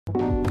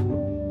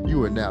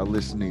You are now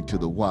listening to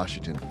the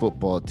Washington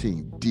Football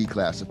Team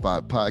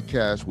Declassified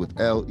Podcast with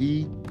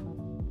L.E.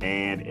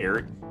 and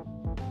Eric.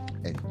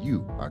 And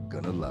you are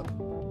going to love it.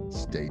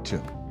 Stay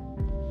tuned.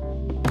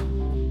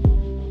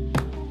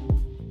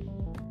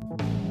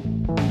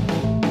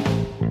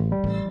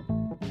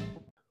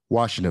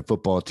 Washington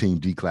Football Team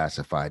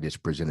Declassified is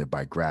presented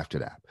by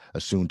Grafted App,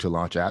 a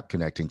soon-to-launch app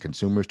connecting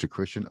consumers to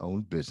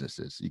Christian-owned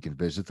businesses. You can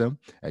visit them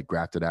at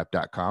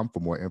graftedapp.com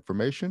for more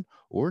information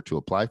or to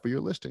apply for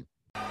your listing.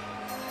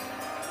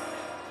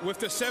 With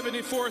the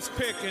 74th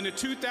pick in the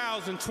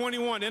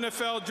 2021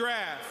 NFL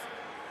Draft,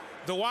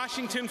 the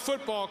Washington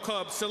Football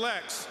Club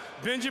selects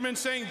Benjamin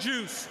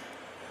St-Juste,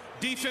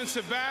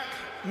 defensive back,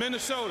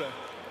 Minnesota.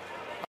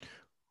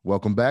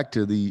 Welcome back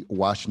to the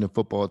Washington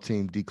Football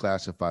Team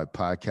Declassified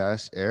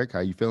Podcast. Eric,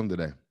 how you feeling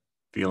today?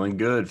 Feeling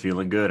good.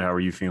 How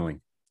are you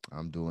feeling?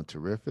 I'm doing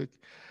terrific.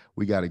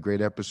 We got a great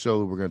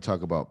episode. We're going to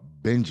talk about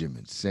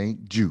Benjamin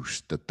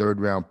St-Juste, the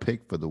third-round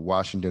pick for the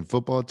Washington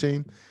Football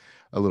Team.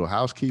 A little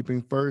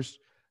housekeeping first.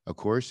 Of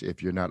course,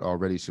 if you're not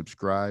already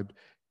subscribed,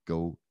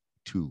 go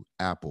to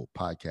Apple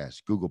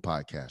Podcasts, Google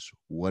Podcasts,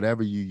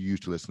 whatever you use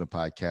to listen to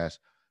podcasts.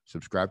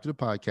 Subscribe to the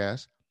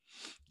podcast,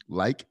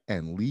 like,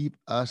 and leave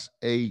us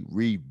a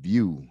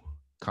review.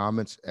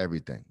 Comments,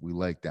 everything. We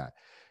like that.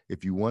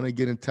 If you want to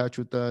get in touch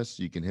with us,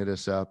 you can hit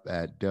us up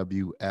at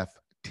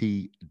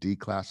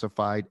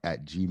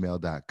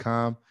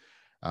wftdeclassified@gmail.com.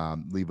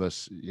 Leave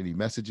us any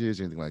messages,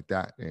 anything like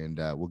that, and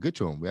we'll get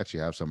to them. We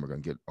actually have some we're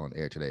going to get on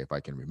air today if I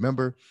can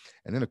remember.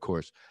 And then, of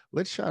course,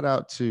 let's shout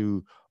out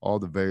to all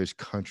the various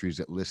countries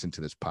that listen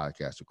to this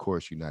podcast. Of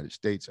course, United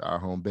States, our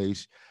home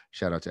base.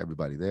 Shout out to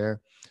everybody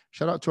there.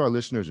 Shout out to our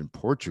listeners in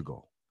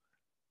Portugal.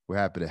 We're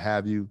happy to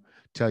have you.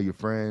 Tell your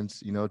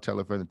friends, tell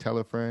a friend to tell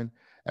a friend.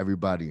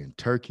 Everybody in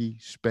Turkey,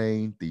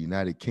 Spain, the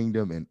United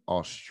Kingdom, and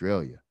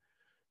Australia.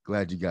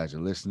 Glad you guys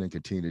are listening.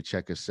 Continue to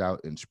check us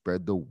out and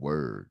spread the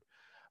word.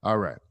 All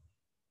right.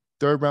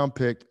 Third round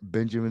pick,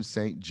 Benjamin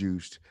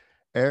St-Juste.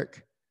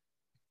 Eric,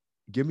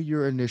 give me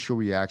your initial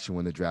reaction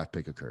when the draft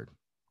pick occurred.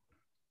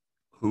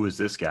 Who is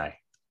this guy?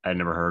 I'd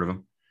never heard of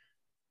him.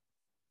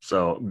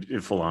 So,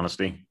 in full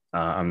honesty,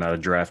 I'm not a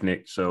draft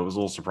nick, so it was a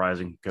little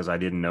surprising because I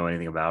didn't know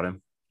anything about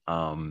him.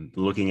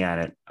 Looking at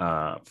it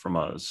from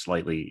a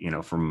slightly,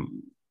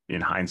 from in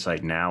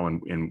hindsight now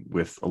and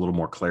with a little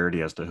more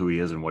clarity as to who he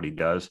is and what he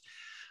does,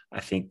 I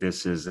think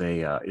this is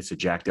it's a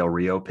Jack Del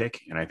Rio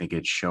pick, and I think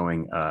it's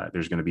showing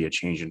there's going to be a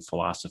change in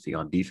philosophy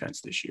on defense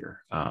this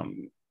year. I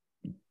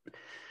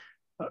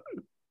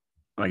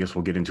guess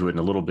we'll get into it in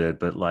a little bit,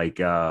 but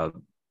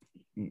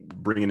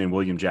bringing in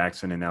William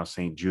Jackson and now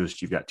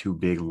St-Juste, you've got two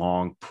big,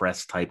 long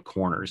press type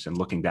corners. And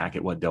looking back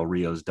at what Del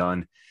Rio's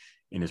done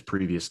in his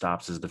previous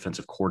stops as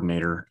defensive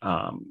coordinator,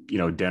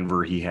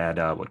 Denver, he had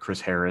Chris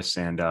Harris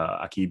and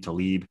Aqib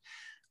Talib.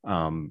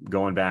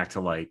 Going back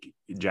to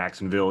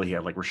Jacksonville, he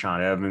had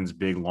Rashaan Evans,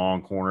 big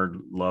long corner,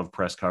 love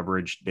press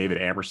coverage. David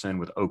Amerson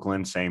with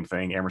Oakland, same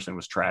thing. Amerson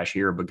was trash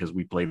here because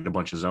we played a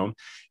bunch of zone.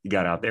 He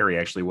got out there, he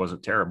actually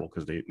wasn't terrible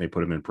because they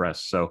put him in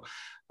press. So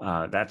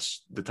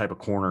that's the type of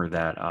corner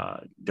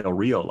that Del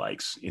Rio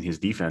likes in his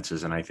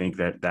defenses, and I think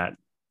that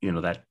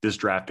this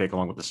draft pick,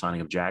 along with the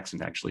signing of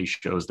Jackson, actually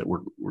shows that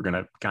we're going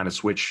to kind of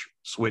switch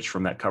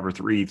from that cover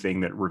three thing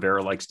that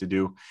Rivera likes to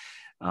do.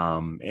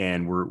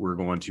 And we're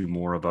going to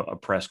more of a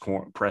press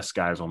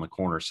guys on the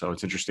corner. So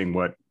it's interesting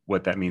what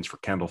that means for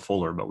Kendall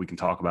Fuller, but we can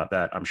talk about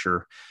that, I'm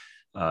sure,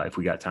 if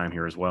we got time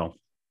here as well.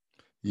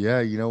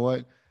 Yeah. You know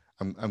what?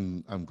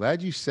 I'm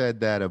glad you said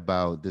that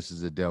about this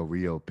is a Del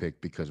Rio pick,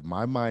 because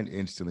my mind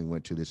instantly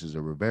went to this is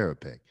a Rivera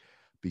pick,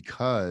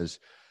 because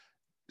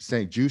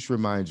St-Juste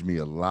reminds me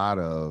a lot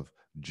of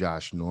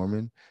Josh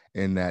Norman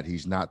in that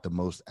he's not the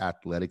most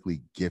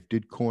athletically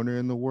gifted corner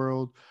in the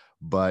world,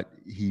 but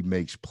he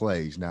makes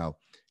plays. Now,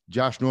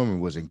 Josh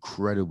Norman was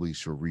incredibly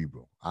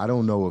cerebral. I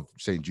don't know if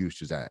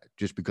St-Juste is that,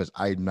 just because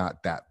I'm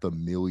not that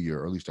familiar,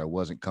 or at least I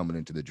wasn't coming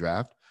into the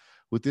draft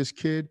with this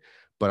kid,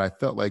 but I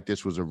felt like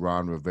this was a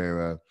Ron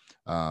Rivera,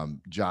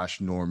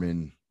 Josh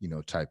Norman,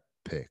 type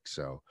pick.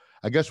 So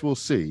I guess we'll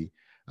see.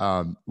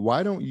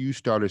 Why don't you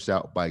start us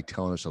out by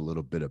telling us a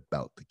little bit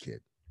about the kid?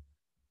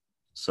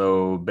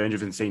 So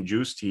Benjamin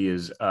St-Juste, he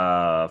is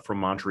from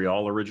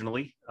Montreal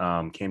originally,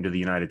 came to the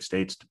United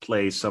States to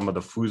play some of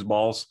the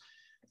foosballs.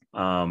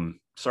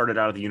 Started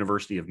out at the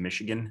University of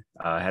Michigan,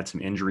 had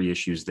some injury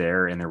issues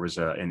there, and there was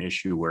an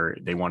issue where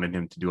they wanted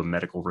him to do a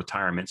medical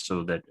retirement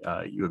so that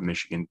U of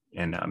Michigan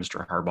and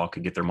Mr. Harbaugh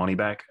could get their money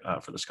back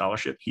for the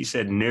scholarship. He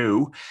said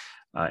no,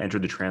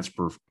 entered the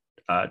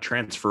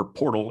transfer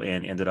portal,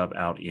 and ended up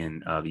out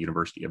in the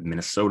University of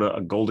Minnesota,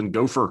 a Golden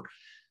Gopher.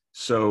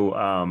 So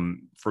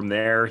from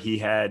there,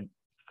 I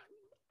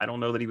don't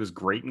know that he was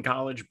great in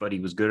college, but he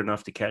was good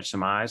enough to catch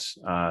some eyes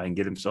and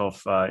get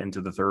himself into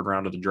the third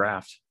round of the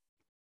draft.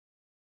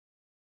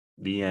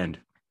 The end.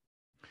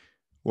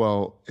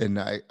 Well, and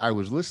I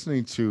was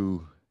listening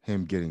to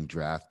him getting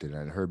drafted,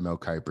 and I heard Mel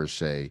Kiper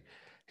say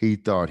he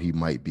thought he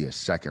might be a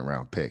second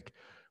round pick,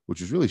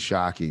 which was really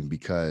shocking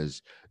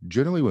because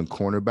generally when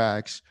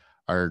cornerbacks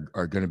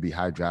are going to be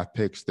high draft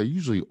picks, they're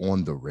usually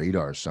on the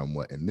radar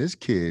somewhat. And this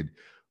kid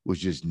was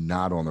just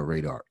not on the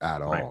radar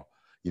at all. Right.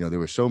 You know, there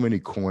were so many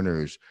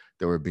corners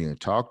that were being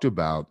talked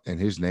about, and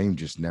his name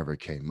just never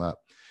came up.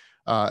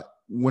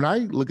 When I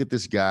look at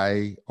this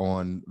guy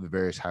on the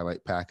various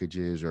highlight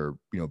packages or,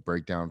 you know,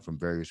 breakdown from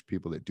various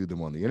people that do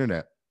them on the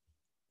internet,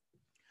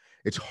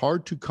 it's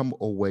hard to come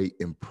away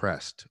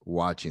impressed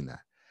watching that.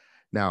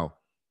 Now,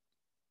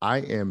 I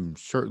am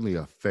certainly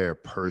a fair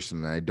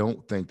person, and I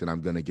don't think that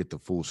I'm going to get the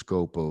full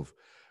scope of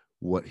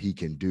what he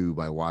can do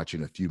by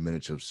watching a few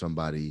minutes of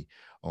somebody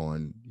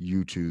on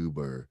YouTube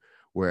or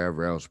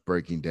wherever else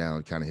breaking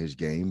down kind of his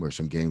game or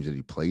some games that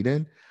he played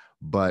in.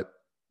 But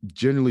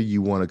generally,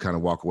 you want to kind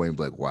of walk away and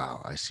be like,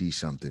 wow, I see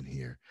something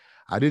here.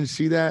 I didn't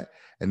see that.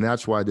 And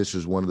that's why this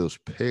is one of those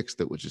picks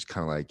that was just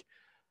kind of like,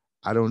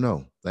 I don't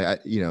know.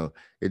 Like,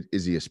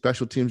 is he a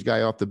special teams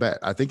guy off the bat?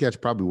 I think that's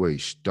probably where he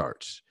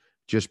starts,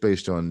 just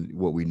based on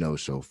what we know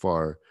so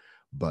far.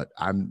 But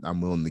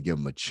I'm willing to give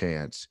him a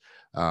chance.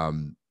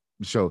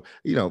 So,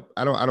 you know,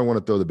 I don't want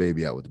to throw the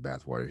baby out with the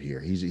bathwater here.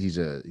 He's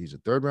a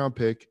third round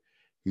pick.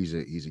 He's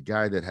a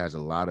guy that has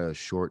a lot of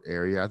short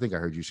area. I think I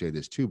heard you say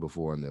this too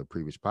before in the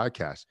previous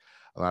podcast.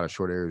 A lot of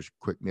short areas,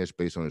 quickness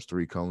based on his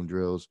 3-cone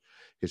drills.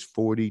 His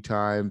 40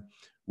 time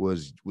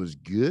was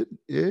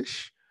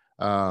good-ish,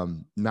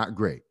 not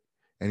great.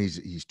 And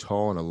he's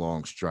tall and a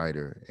long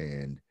strider,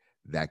 and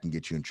that can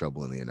get you in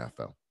trouble in the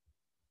NFL.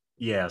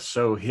 Yeah,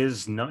 so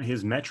his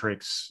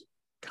metrics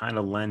kind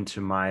of lend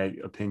to my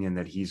opinion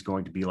that he's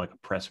going to be like a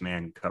press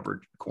man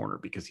covered corner,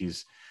 because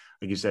he's,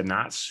 like you said,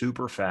 not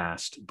super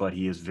fast, but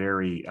he is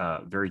very,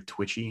 very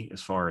twitchy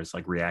as far as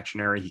like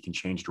reactionary. He can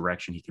change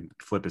direction. He can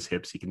flip his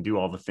hips. He can do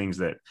all the things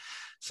that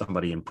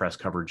somebody in press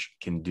coverage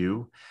can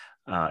do.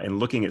 And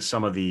looking at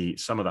some of the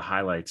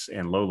highlights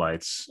and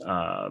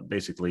lowlights,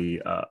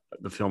 basically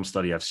the film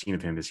study I've seen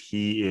of him is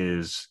he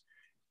is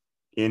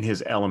in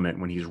his element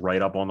when he's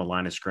right up on the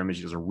line of scrimmage.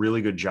 He does a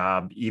really good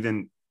job.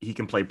 Even he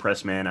can play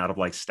press man out of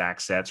like stack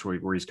sets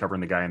where he's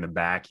covering the guy in the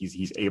back.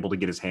 He's able to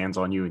get his hands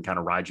on you and kind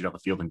of ride you down the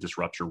field and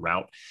disrupt your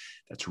route.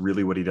 That's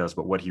really what he does.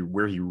 But where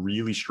he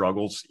really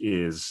struggles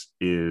is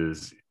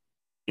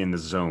in the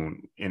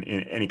zone, in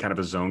any kind of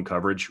a zone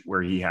coverage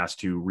where he has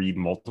to read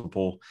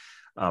multiple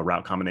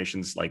route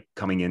combinations, like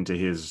coming into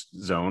his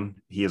zone.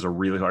 He has a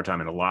really hard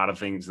time. And a lot of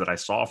things that I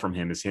saw from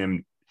him is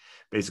him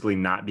basically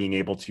not being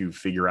able to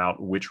figure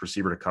out which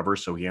receiver to cover.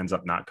 So he ends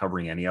up not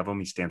covering any of them.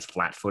 He stands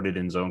flat-footed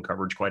in zone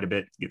coverage quite a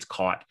bit, gets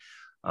caught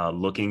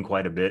looking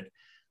quite a bit.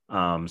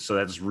 So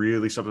that's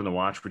really something to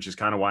watch, which is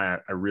kind of why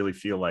I really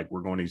feel like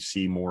we're going to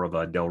see more of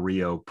a Del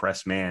Rio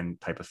press man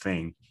type of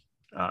thing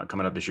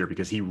coming up this year,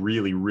 because he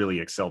really, really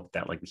excelled at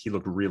that. Like, he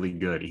looked really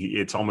good.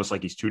 It's almost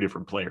like he's two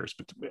different players,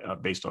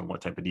 but based on what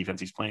type of defense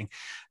he's playing.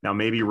 Now,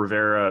 maybe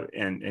Rivera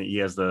and he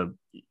has the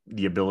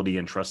ability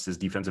and trust his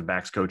defensive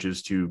backs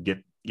coaches to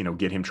get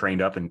him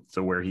trained up, and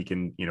so where he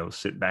can,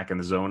 sit back in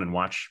the zone and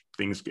watch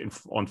things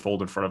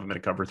unfold in front of him in a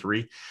cover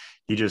 3.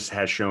 He just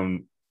has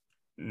shown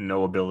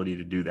no ability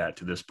to do that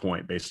to this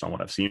point based on what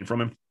I've seen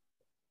from him.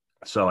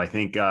 So I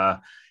think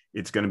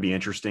it's going to be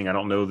interesting. I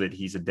don't know that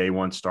he's a day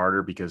one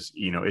starter, because,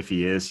 if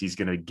he is, he's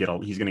going to get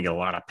a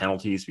lot of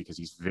penalties because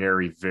he's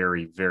very,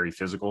 very, very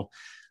physical.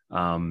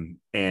 And,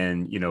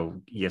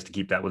 he has to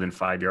keep that within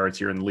 5 yards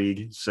here in the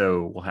league.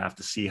 So we'll have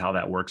to see how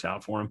that works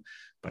out for him.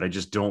 But I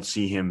just don't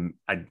see him.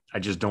 I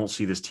just don't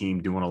see this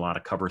team doing a lot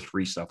of cover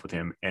 3 stuff with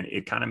him. And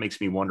it kind of makes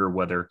me wonder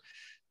whether,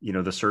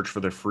 the search for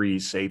the free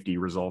safety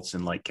results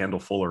in like Kendall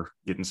Fuller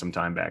getting some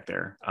time back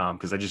there.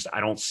 Because I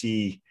don't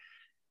see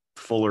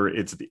Fuller.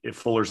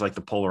 Fuller's like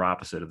the polar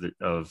opposite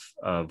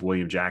of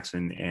William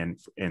Jackson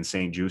and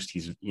St. Juste.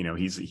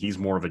 He's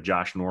more of a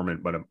Josh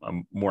Norman, but a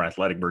more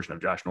athletic version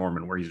of Josh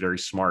Norman, where he's very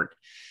smart.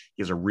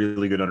 He has a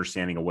really good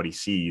understanding of what he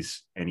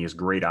sees, and he has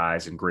great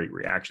eyes and great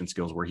reaction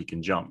skills where he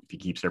can jump if he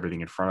keeps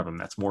everything in front of him.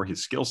 That's more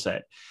his skill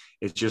set.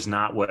 It's just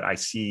not what I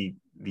see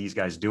these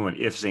guys doing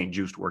if St.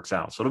 Juste works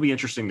out. So it'll be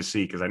interesting to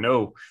see, because I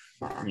know,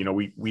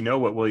 we know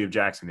what William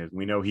Jackson is.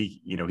 We know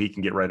he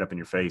can get right up in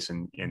your face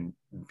and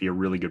be a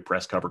really good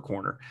press cover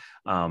corner.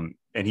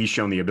 And he's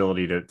shown the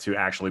ability to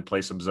actually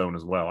play some zone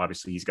as well.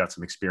 Obviously, he's got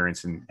some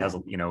experience and has,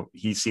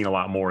 he's seen a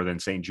lot more than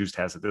St. Juste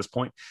has at this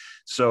point.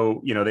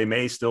 So, they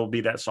may still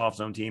be that soft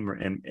zone team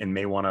and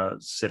may want to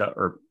sit up,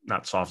 or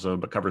not soft zone,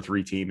 but cover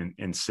 3 team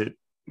and sit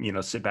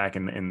back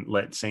and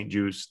let St.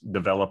 Juste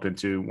develop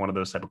into one of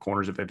those type of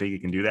corners if they think he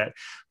can do that.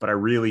 But I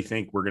really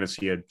think we're going to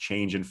see a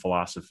change in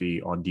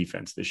philosophy on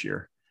defense this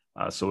year.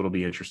 So it'll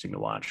be interesting to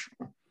watch.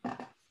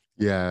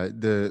 Yeah,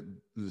 the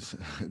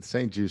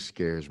St. Juste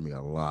scares me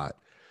a lot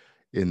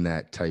in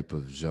that type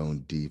of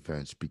zone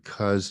defense,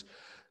 because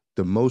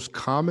the most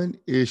common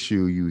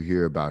issue you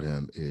hear about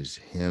him is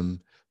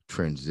him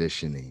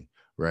transitioning,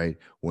 right?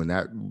 When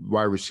that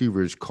wide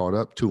receiver is caught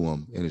up to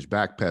him in his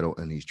back pedal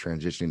and he's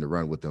transitioning to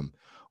run with them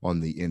on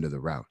the end of the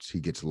routes, he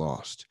gets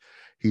lost.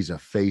 He's a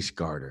face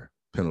guarder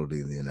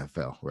penalty in the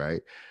NFL,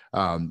 right?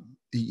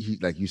 He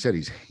like you said,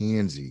 he's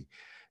handsy.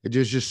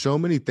 There's just so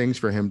many things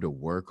for him to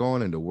work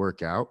on and to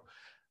work out.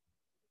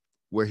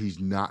 where he's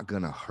not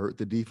going to hurt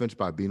the defense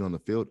by being on the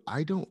field,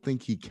 I don't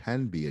think he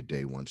can be a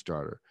day one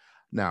starter.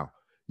 Now,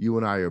 you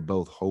and I are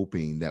both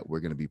hoping that we're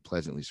going to be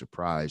pleasantly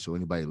surprised. So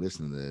anybody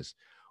listening to this,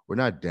 we're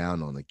not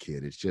down on the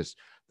kid. It's just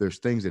there's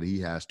things that he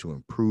has to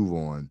improve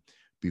on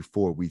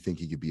before we think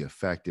he could be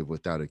effective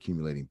without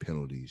accumulating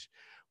penalties,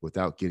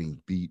 without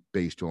getting beat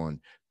based on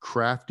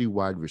crafty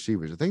wide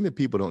receivers. The thing that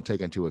people don't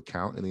take into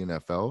account in the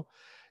NFL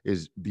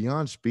is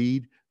beyond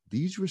speed,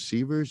 these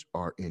receivers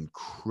are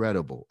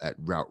incredible at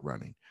route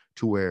running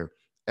to where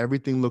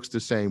everything looks the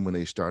same when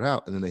they start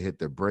out and then they hit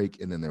their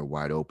break and then they're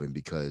wide open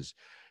because,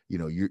 you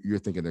know, you're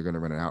thinking they're going to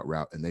run an out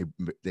route and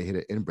they hit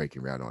an in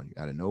breaking route on you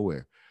out of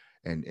nowhere.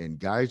 And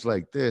guys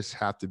like this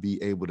have to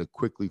be able to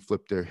quickly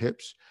flip their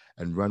hips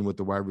and run with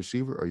the wide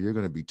receiver or you're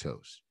going to be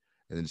toast.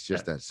 And it's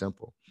just that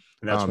simple.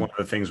 And that's one of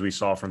the things we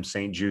saw from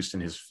St-Juste in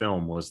his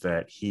film was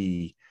that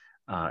he,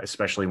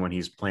 especially when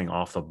he's playing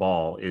off the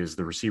ball, is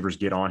the receivers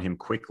get on him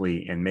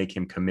quickly and make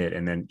him commit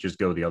and then just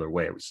go the other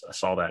way. I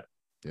saw that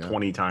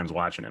 20 times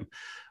watching him.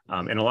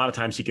 And a lot of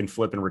times he can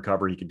flip and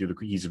recover. He can do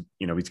he's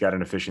got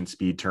an efficient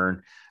speed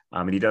turn.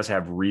 And he does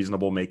have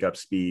reasonable makeup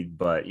speed,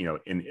 but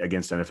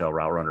against NFL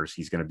route runners,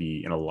 he's going to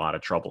be in a lot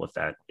of trouble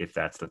if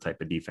that's the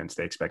type of defense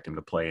they expect him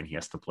to play and he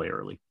has to play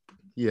early.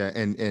 Yeah.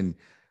 And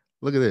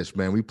look at this,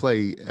 man. We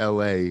play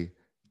LA,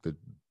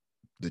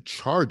 the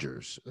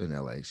Chargers in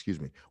LA,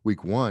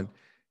 week 1.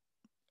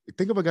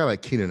 Think of a guy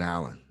like Keenan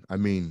Allen. I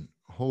mean,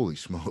 holy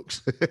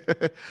smokes.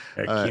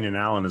 Keenan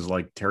Allen is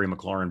like Terry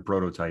McLaurin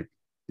prototype.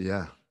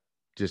 Yeah.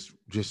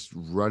 Just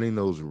running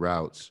those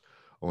routes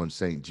on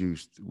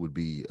St-Juste would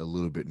be a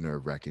little bit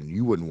nerve-wracking.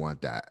 You wouldn't want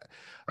that.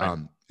 Right.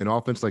 An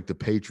offense like the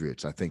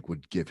Patriots, I think,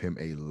 would give him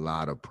a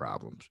lot of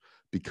problems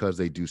because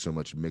they do so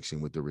much mixing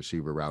with the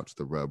receiver routes,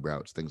 the rub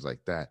routes, things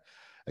like that.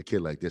 A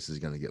kid like this is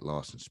going to get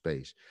lost in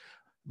space.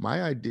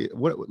 My idea,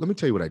 let me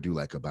tell you what I do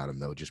like about him,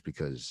 though, just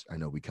because I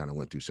know we kind of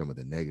went through some of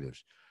the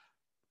negatives.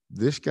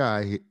 This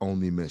guy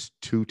only missed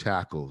 2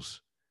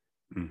 tackles.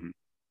 Mm-hmm.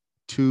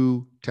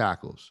 2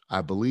 tackles,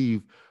 I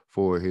believe,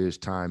 for his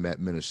time at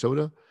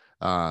Minnesota.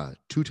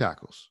 2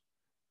 tackles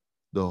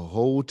the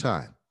whole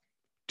time.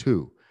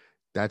 2.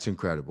 That's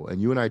incredible.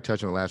 And you and I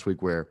touched on it last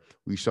week where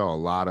we saw a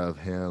lot of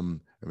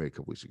him, or maybe a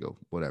couple weeks ago,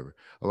 whatever,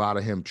 a lot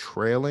of him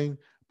trailing,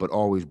 but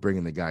always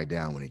bringing the guy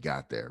down when he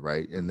got there,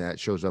 right? And that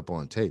shows up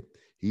on tape.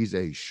 He's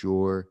a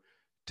sure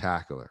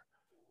tackler.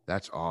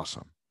 That's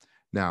awesome.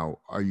 Now,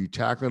 are you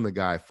tackling the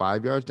guy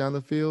 5 yards down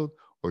the field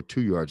or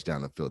 2 yards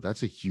down the field?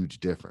 That's a huge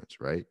difference,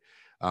 right?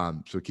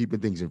 So keeping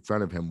things in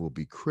front of him will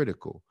be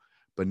critical,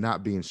 but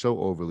not being so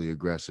overly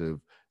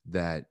aggressive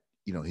that,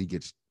 he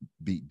gets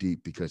beat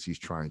deep because he's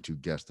trying to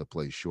guess the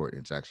play short.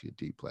 And it's actually a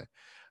deep play.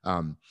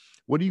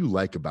 What do you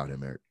like about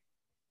him, Eric?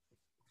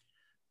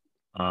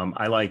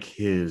 I like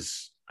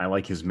his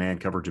man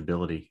coverage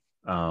ability.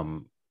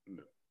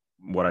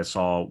 What I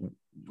saw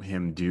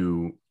him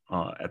do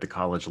at the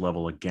college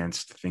level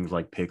against things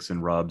like picks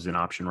and rubs and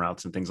option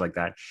routes and things like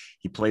that,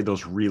 he played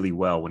those really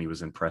well when he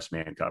was in press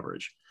man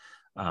coverage.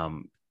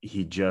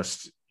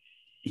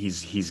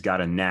 He's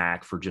got a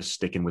knack for just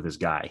sticking with his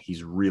guy.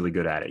 He's really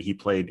good at it. He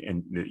played,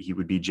 and he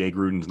would be Jay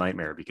Gruden's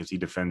nightmare because he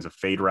defends a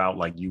fade route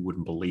like you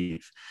wouldn't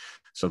believe.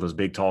 So those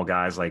big, tall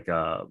guys like,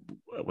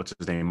 what's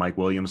his name? Mike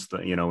Williams,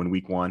 in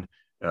week 1,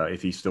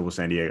 if he's still with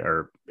San Diego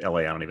or LA,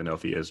 I don't even know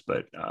if he is,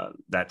 but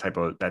that type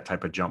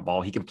of jump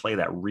ball, he can play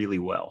that really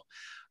well.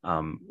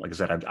 Like I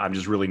said, I'm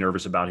just really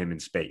nervous about him in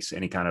space.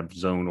 Any kind of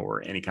zone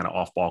or any kind of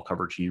off ball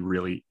coverage, he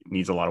really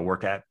needs a lot of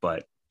work at.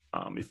 But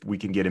if we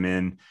can get him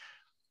in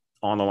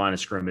on the line of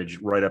scrimmage,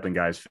 right up in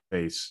guys'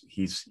 face,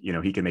 he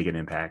can make an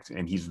impact,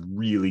 and he's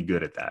really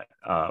good at that.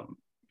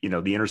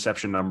 The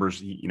interception numbers,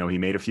 he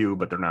made a few,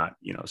 but they're not,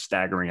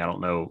 staggering. I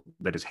don't know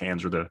that his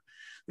hands are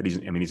he's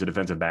a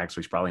defensive back, so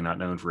he's probably not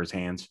known for his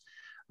hands.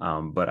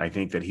 But I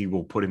think that he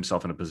will put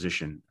himself in a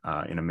position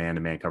in a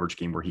man-to-man coverage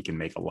scheme where he can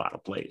make a lot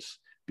of plays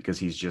because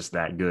he's just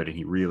that good. And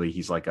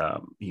he's like,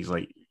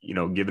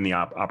 given the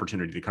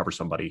opportunity to cover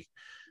somebody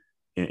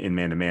in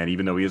man-to-man,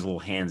 even though he is a little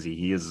handsy,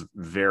 he is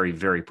very,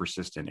 very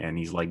persistent, and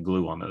he's like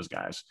glue on those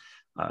guys.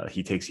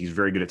 He's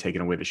very good at taking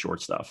away the short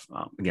stuff.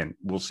 Again,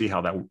 we'll see how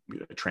that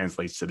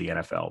translates to the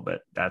NFL,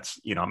 but that's,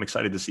 I'm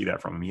excited to see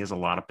that from him. He has a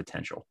lot of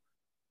potential.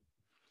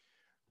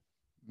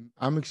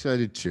 I'm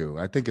excited too.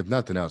 I think if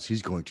nothing else,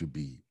 he's going to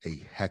be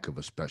a heck of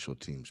a special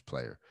teams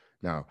player.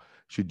 Now,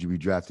 should you be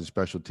drafting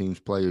special teams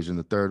players in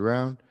the 3rd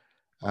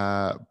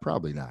round?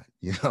 Probably not,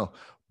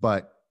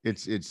 but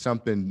it's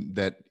something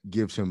that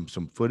gives him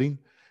some footing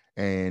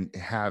and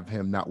have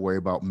him not worry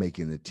about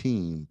making the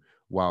team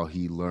while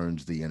he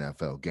learns the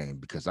NFL game,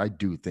 because I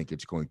do think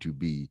it's going to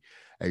be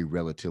a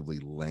relatively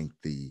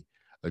lengthy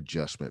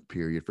adjustment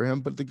period for him.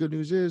 But the good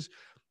news is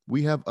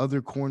we have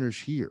other corners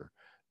here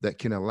that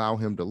can allow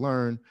him to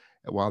learn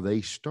while they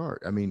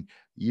start. I mean,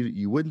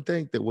 you wouldn't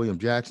think that William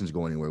Jackson's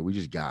going anywhere. We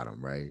just got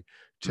him, right?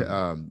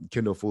 Mm-hmm.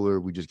 Kendall Fuller,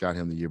 we just got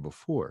him the year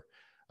before.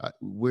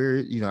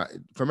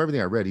 From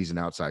everything I read, he's an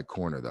outside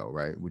corner though,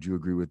 right? Would you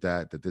agree with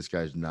that this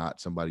guy's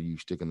not somebody you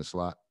stick in the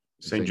slot?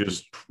 St.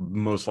 Juste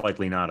most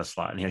likely not a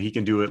slot. And he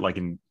can do it like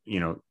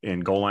in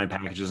goal line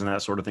packages and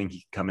that sort of thing.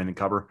 He can come in and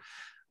cover,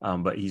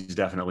 but he's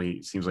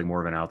definitely seems like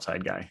more of an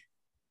outside guy.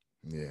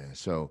 Yeah.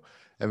 So,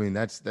 I mean,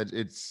 that's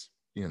it's,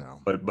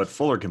 But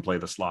Fuller can play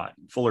the slot.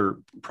 Fuller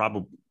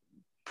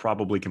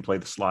probably can play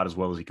the slot as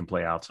well as he can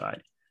play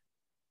outside.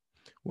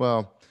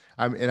 Well,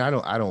 I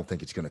don't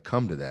think it's going to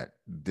come to that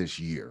this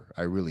year.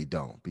 I really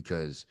don't,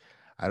 because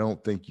I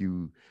don't think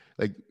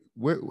let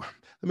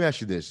me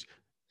ask you this,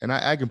 and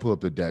I can pull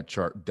up the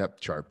depth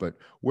chart, but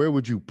where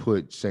would you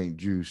put St.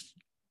 Juste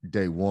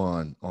day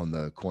one on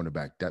the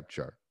cornerback depth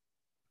chart?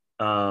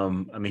 I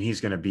mean,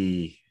 he's going to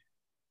be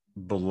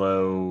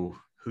below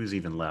who's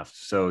even left.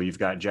 So you've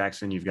got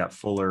Jackson, you've got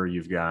Fuller,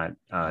 you've got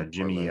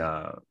Jimmy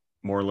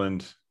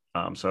Moreland.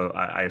 So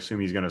I assume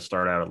he's going to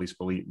start out at least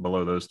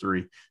below those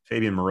three.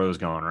 Fabian Moreau's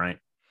gone, right?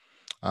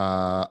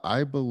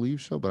 I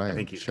believe so, but I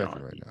think he's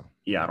checking right now.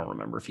 Yeah, I don't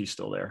remember if he's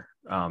still there.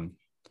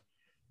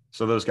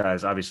 So those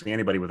guys, obviously,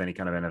 anybody with any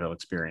kind of NFL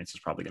experience is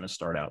probably going to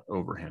start out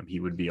over him. He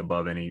would be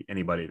above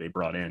anybody they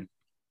brought in.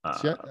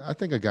 I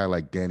think a guy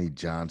like Danny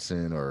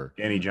Johnson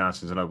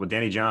but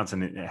Danny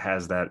Johnson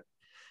has that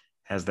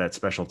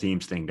special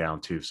teams thing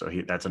down too. So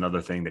that's another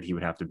thing that he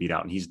would have to beat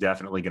out. And he's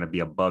definitely going to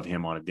be above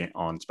him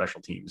on special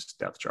teams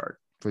depth chart.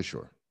 For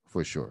sure.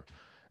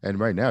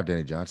 And right now,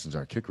 Danny Johnson's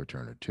our kick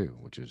returner too,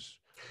 which is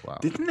wow.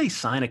 Didn't they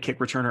sign a kick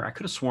returner? I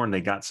could have sworn they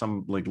got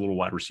some like little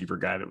wide receiver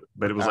guy,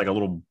 but it was like a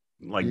little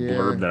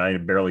blurb that I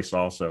barely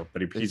saw. So,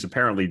 but he's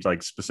apparently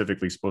like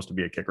specifically supposed to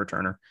be a kick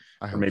returner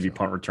or maybe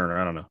punt returner.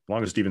 I don't know. As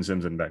long as Steven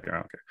Sims isn't back there, I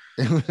don't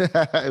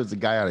care. It was a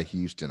guy out of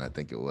Houston, I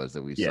think it was,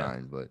 that we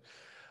signed. But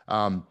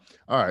all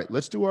right,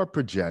 let's do our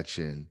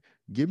projection.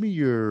 Give me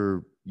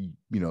your,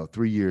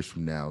 3 years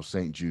from now,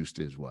 St. Juste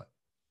is what?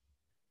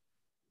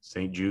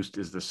 St. Juste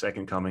is the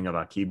second coming of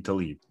Aqib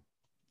Talib.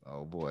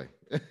 Oh boy.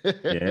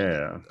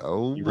 Yeah.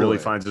 He really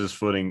finds his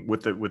footing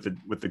with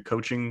the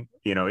coaching.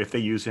 If they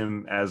use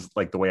him as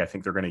like the way I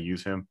think they're going to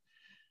use him,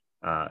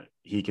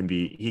 he can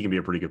be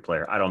a pretty good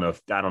player. I don't know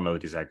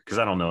exactly, because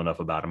I don't know enough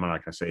about him. I'm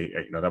not going to say,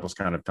 that was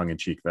kind of tongue in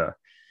cheek, the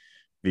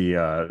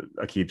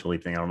Aqib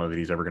Talib thing. I don't know that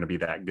he's ever going to be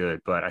that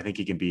good, but I think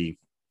he can be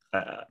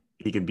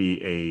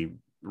a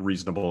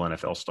reasonable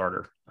NFL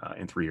starter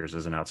in 3 years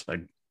as an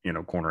outside,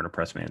 corner in a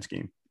press man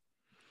scheme.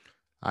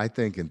 I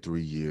think in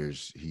 3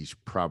 years, he's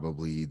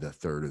probably the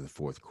third or the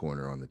fourth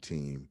corner on the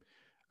team,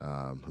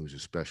 who's a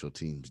special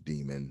teams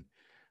demon,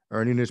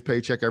 earning his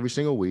paycheck every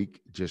single week,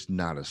 just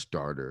not a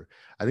starter.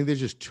 I think there's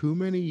just too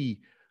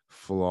many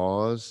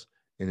flaws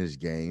in his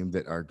game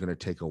that are going to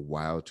take a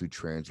while to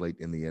translate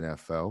in the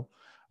NFL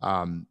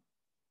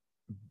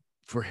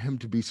for him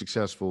to be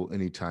successful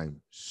anytime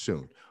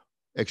soon.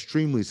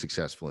 Extremely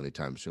successful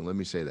anytime soon. Let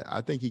me say that.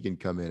 I think he can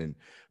come in and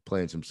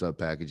play in some sub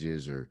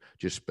packages or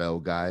just spell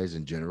guys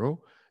in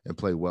general and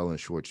play well in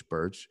short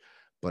spurts.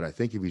 But I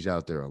think if he's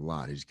out there a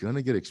lot, he's going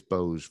to get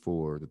exposed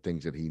for the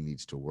things that he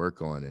needs to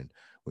work on. And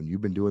when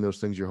you've been doing those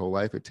things your whole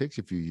life, it takes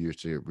a few years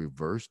to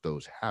reverse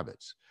those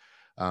habits.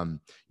 You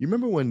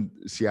remember when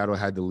Seattle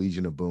had the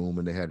Legion of Boom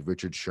and they had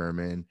Richard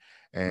Sherman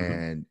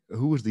and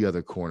who was the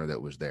other corner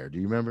that was there? Do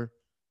you remember?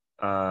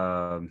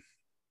 Brandon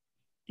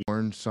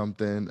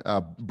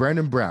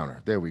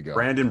Browner. There we go.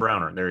 Brandon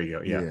Browner. There you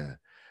go. Yeah.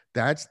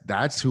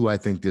 That's who I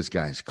think this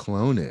guy's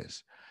clone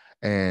is.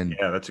 And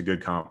yeah, that's a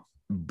good comp.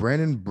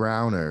 Brandon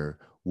Browner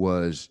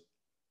was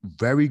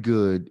very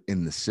good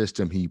in the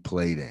system he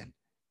played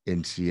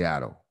in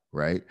Seattle,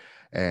 right?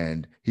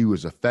 And he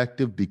was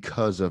effective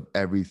because of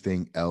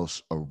everything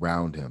else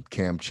around him.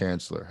 Cam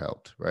Chancellor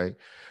helped, right?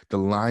 The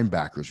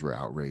linebackers were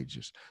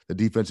outrageous. The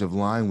defensive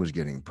line was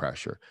getting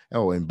pressure.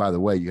 Oh, and by the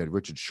way, you had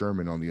Richard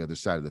Sherman on the other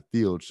side of the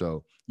field.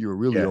 So you were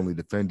really only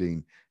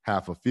defending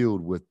half a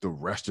field with the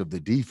rest of the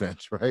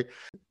defense, right?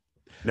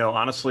 No,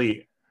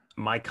 honestly,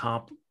 my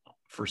comp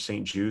for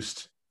St.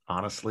 Juste,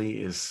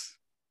 honestly, is,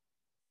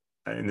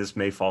 and this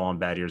may fall on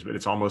bad ears, but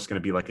it's almost going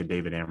to be like a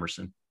David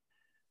Amerson,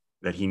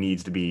 that he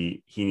needs to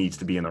be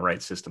in the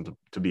right system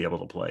to be able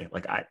to play.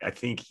 Like, I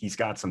think he's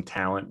got some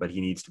talent, but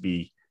he needs to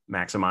be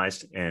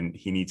maximized and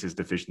he needs his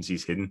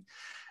deficiencies hidden,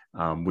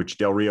 which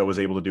Del Rio was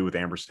able to do with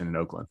Amerson in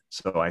Oakland.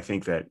 So I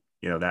think that,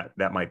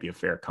 that might be a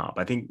fair comp.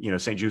 I think,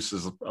 St. Juste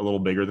is a little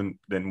bigger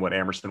than what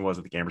Amerson was.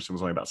 I think Amerson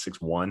was only about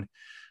 6'1",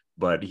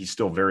 but he's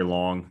still very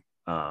long.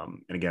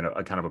 And again,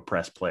 a kind of a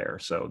press player.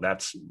 So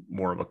that's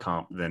more of a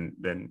comp than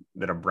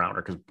a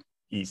Browner, because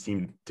he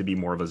seemed to be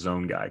more of a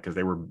zone guy, because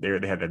they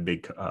had that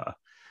big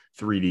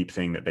 3 deep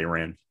thing that they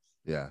ran.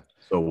 Yeah.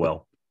 So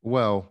well.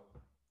 Well,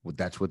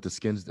 that's what the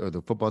Skins or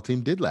the football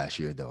team did last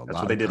year, though. That's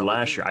what they did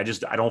last year. I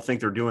don't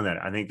think they're doing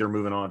that. I think they're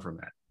moving on from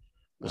that.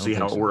 We'll see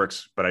how it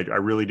works, but I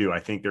really do. I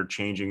think they're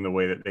changing the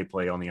way that they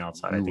play on the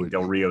outside. I think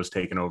Del Rio's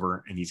taken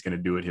over and he's going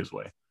to do it his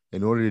way.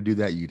 In order to do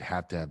that, you'd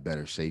have to have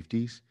better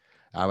safeties.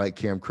 I like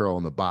Cam Curl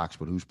in the box,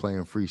 but who's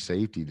playing free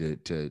safety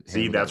to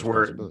see? That's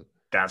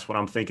what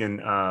I'm thinking.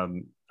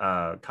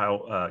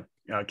 Kyle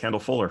Kendall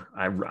Fuller.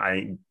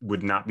 I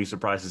would not be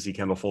surprised to see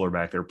Kendall Fuller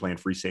back there playing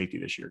free safety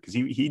this year, because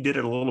he did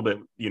it a little bit,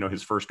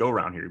 his first go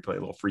around here. He played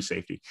a little free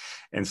safety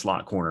and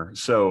slot corner.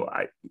 So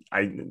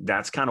I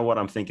that's kind of what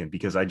I'm thinking,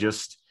 because I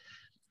just,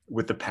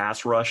 with the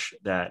pass rush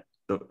that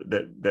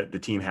the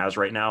team has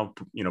right now,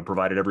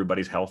 provided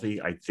everybody's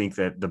healthy, I think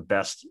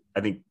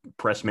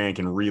press man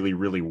can really,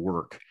 really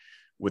work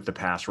with the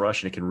pass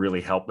rush, and it can really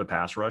help the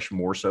pass rush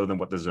more so than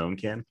what the zone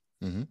can.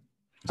 Mm-hmm.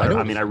 I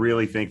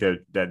really think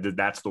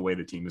that's the way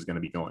the team is going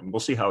to be going. We'll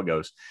see how it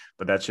goes,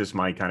 but that's just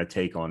my kind of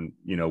take on,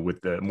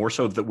 with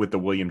the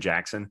William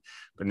Jackson.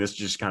 But this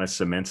just kind of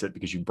cements it,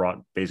 because you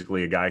brought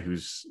basically a guy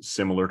who's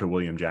similar to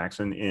William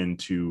Jackson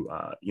into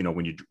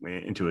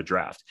a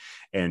draft,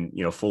 and,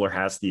 Fuller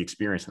has the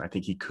experience, and I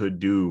think he could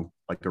do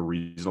like a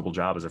reasonable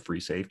job as a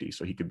free safety.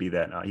 So he could be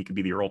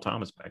the Earl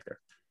Thomas back there.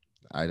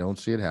 I don't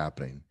see it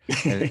happening.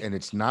 And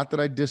it's not that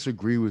I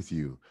disagree with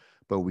you,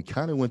 but we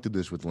kind of went through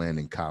this with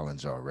Landon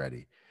Collins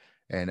already.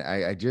 And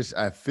I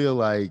feel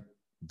like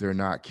they're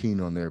not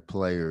keen on their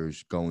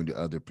players going to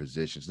other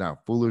positions. Now,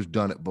 Fuller's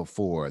done it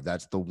before.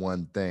 That's the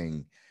one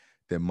thing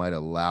that might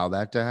allow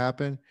that to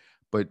happen.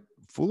 But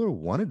Fuller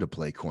wanted to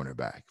play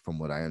cornerback, from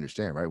what I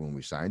understand, right? When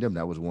we signed him,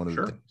 that was one of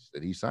the things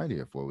that he signed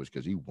here for, was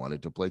because he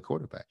wanted to play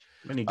quarterback.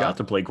 And he got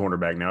to play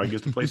cornerback. Now he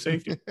gets to play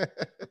safety.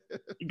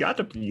 You got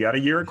a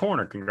year at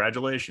corner.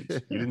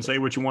 Congratulations. You didn't say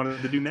what you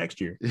wanted to do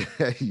next year.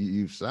 Yeah,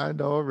 you've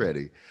signed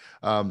already.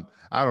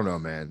 I don't know,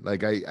 man.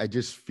 Like, I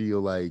just feel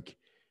like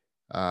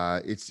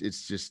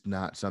it's just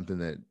not something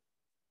that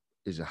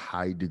is a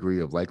high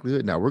degree of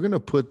likelihood. Now, we're going to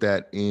put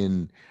that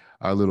in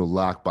our little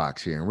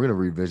lockbox here, and we're going to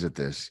revisit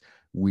this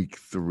week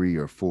 3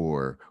 or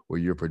 4, where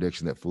your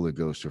prediction that Fuller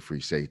goes to free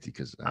safety,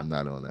 because I'm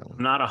not on that one.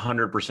 I'm not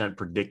 100%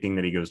 predicting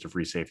that he goes to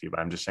free safety, but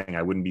I'm just saying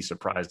I wouldn't be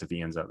surprised if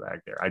he ends up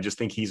back there. I just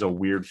think he's a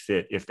weird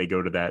fit if they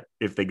go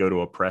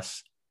to a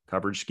press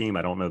coverage scheme.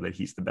 I don't know that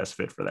he's the best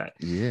fit for that.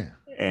 Yeah.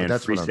 And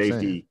free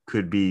safety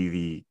could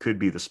be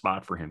the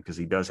spot for him, because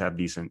he does have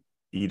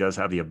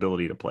the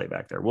ability to play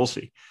back there. We'll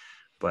see.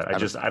 But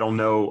I don't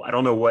know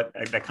what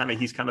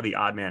he's kind of the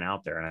odd man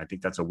out there. And I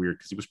think that's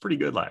because he was pretty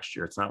good last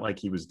year. It's not like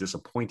he was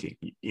disappointing.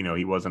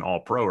 He wasn't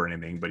all pro or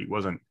anything, but he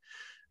wasn't,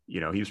 he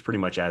was pretty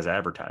much as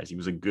advertised. He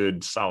was a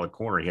good, solid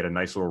corner. He had a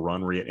nice little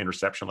run where he had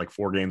interception like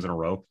 4 games in a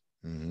row.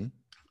 Mm-hmm.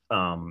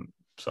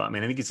 So, I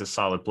think he's a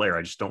solid player.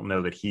 I just don't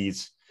know that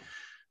he's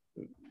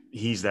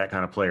that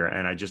kind of player.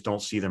 And I just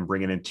don't see them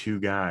bringing in 2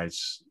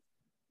 guys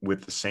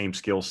with the same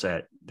skill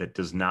set that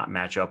does not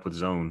match up with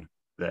zone,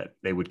 that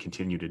they would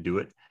continue to do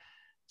it.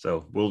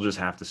 So we'll just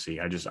have to see.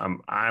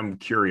 I'm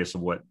curious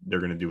of what they're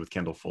going to do with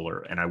Kendall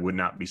Fuller, and I would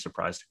not be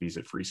surprised if he's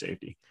at free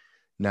safety.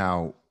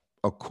 Now,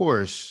 of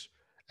course,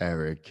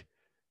 Eric,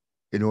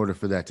 in order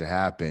for that to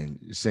happen,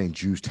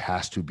 St-Juste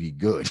has to be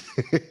good.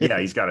 Yeah,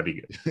 he's got to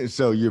be good.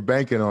 So you're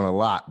banking on a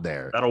lot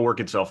there. That'll work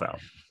itself out.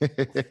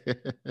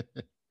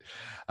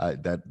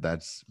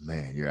 That's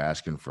man, you're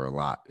asking for a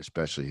lot,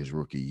 especially his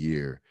rookie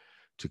year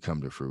to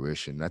come to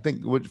fruition. I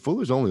think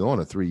Fuller's only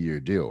on a 3-year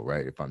deal,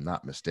 right? If I'm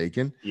not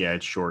mistaken. Yeah,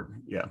 it's short.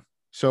 Yeah.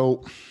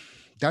 So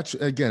that's,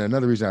 again,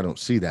 another reason I don't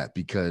see that,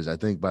 because I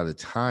think by the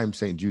time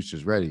St-Juste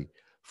is ready,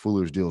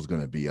 Fuller's deal is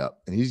going to be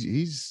up, and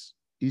he's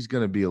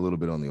going to be a little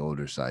bit on the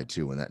older side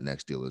too when that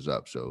next deal is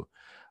up. So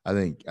I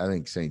think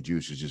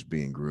St-Juste is just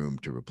being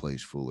groomed to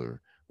replace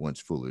Fuller once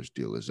Fuller's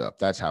deal is up.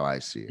 That's how I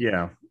see it.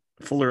 Yeah.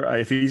 Fuller,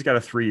 if he's got a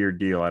 3-year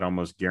deal, I'd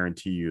almost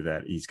guarantee you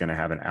that he's going to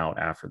have an out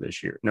after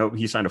this year. No,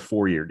 he signed a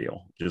 4-year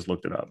deal. Just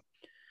looked it up.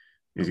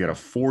 He's got a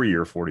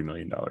 4-year, $40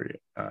 million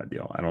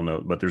deal. I don't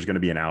know, but there's going to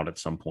be an out at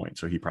some point,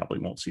 so he probably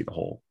won't see the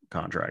whole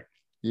contract.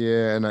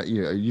 Yeah, and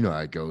you know how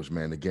it goes,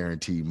 man. The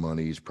guaranteed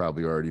money's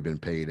probably already been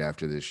paid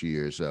after this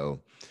year.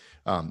 So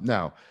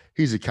now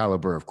he's a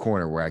caliber of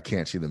corner where I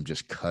can't see them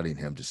just cutting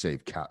him to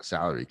save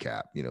salary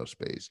cap,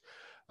 space.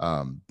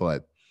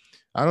 But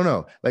I don't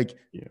know, like.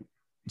 Yeah.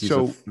 He's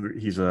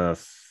a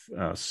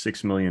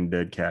 $6 million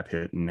dead cap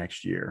hit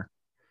next year,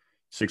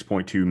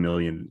 $6.2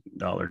 million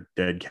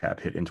dead cap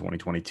hit in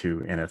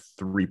 2022, and a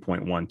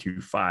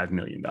 $3.125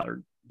 million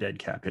dead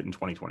cap hit in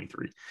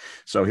 2023.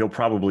 So he'll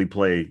probably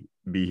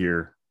be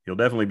here. He'll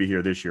definitely be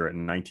here this year at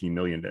 19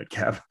 million dead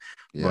cap,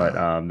 but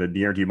the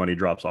guaranteed money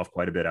drops off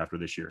quite a bit after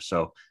this year.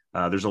 So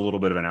there's a little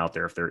bit of an out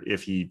there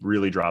if he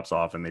really drops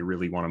off and they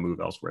really want to move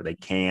elsewhere, they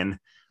can.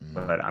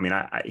 But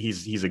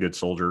he's a good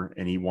soldier,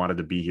 and he wanted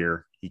to be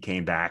here. He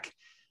came back.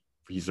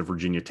 He's a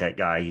Virginia Tech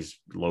guy. He's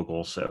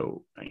local.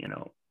 So,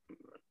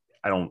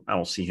 I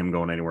don't see him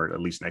going anywhere, at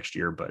least next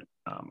year, but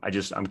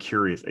I'm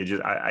curious.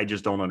 I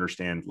just don't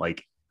understand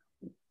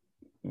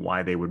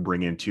why they would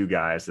bring in 2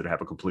 guys that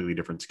have a completely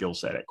different skill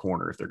set at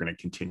corner if they're going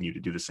to continue to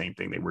do the same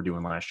thing they were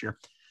doing last year.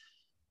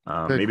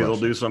 Maybe they'll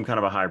do some kind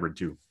of a hybrid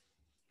too.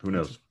 Who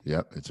knows?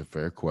 Yep. It's a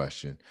fair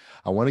question.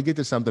 I want to get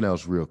to something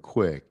else real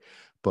quick,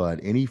 but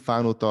any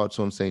final thoughts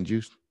on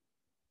St-Juste?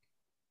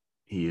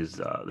 He is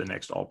the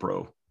next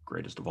All-Pro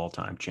greatest of all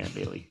time, Champ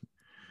Bailey.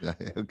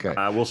 Okay.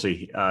 We'll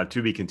see.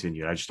 To be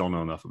continued. I just don't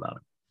know enough about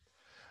it.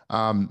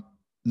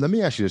 Let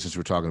me ask you this, since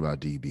we're talking about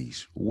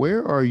DBs.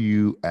 Where are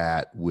you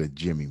at with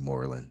Jimmy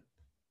Moreland?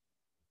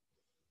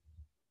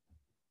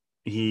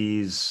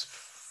 He's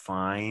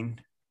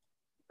fine.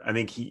 I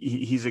think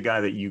he's a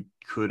guy that you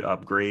could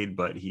upgrade,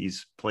 but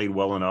he's played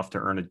well enough to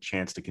earn a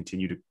chance to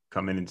continue to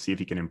come in and see if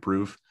he can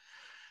improve.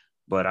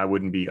 But I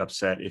wouldn't be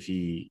upset if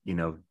he,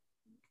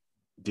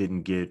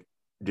 didn't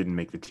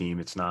make the team.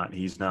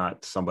 He's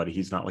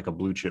not like a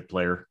blue chip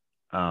player.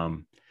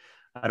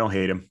 I don't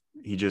hate him.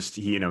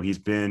 He's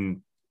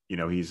been,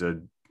 he's a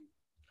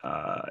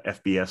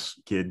FBS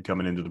kid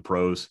coming into the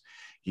pros.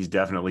 He's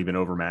definitely been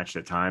overmatched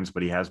at times,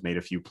 but he has made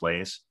a few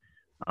plays.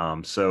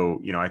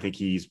 So, I think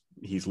he's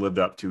lived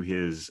up to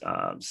his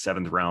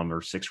 7th round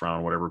or 6th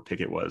round, whatever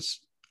pick it was,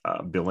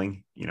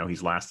 billing.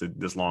 He's lasted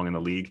this long in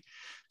the league.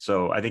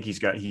 So I think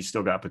he's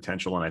still got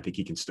potential, and I think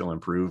he can still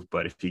improve.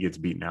 But if he gets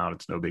beaten out,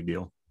 it's no big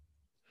deal.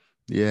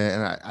 Yeah,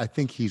 and I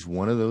think he's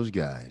one of those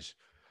guys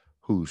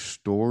whose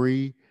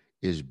story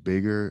is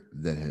bigger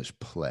than his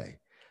play.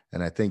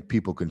 And I think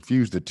people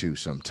confuse the two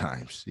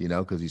sometimes,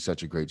 because he's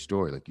such a great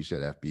story. Like you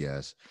said,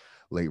 FBS,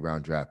 late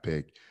round draft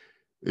pick,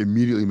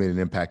 immediately made an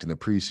impact in the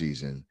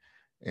preseason.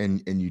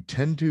 And you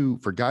tend to,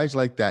 for guys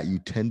like that, you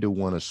tend to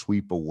want to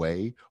sweep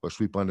away or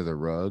sweep under the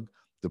rug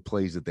the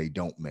plays that they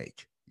don't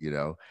make,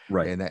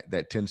 Right. And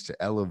that tends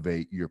to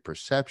elevate your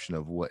perception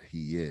of what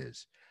he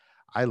is.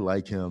 I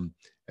like him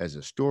as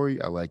a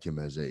story. I like him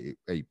as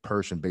a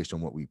person based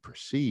on what we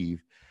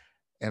perceive.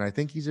 And I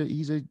think he's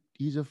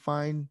a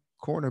fine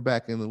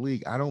cornerback in the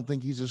league. I don't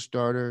think he's a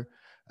starter.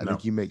 I think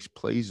he makes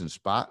plays in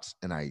spots,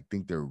 and I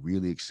think they're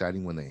really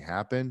exciting when they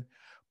happen.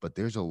 But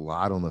there's a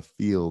lot on the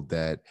field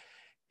that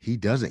he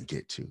doesn't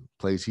get to,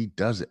 plays he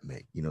doesn't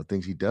make,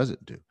 things he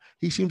doesn't do.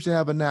 He seems to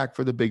have a knack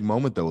for the big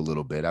moment, though, a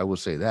little bit. I will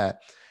say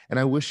that. And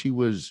I wish he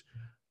was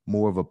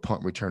more of a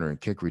punt returner and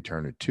kick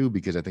returner, too,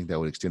 because I think that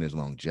would extend his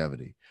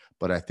longevity.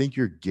 But I think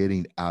you're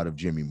getting out of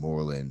Jimmy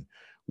Moreland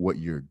what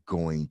you're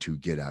going to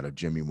get out of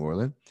Jimmy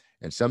Moreland.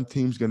 And some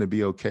teams going to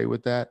be okay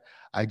with that.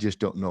 I just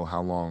don't know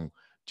how long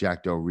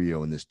Jack Del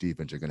Rio and this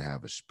defense are going to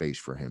have a space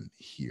for him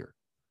here.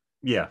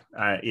 Yeah,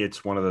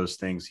 it's one of those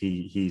things.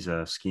 He's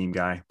a scheme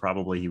guy.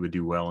 Probably he would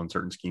do well in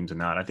certain schemes and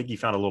not. I think he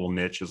found a little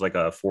niche as like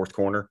a 4th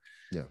corner.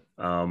 Yeah.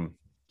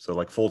 So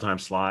like full-time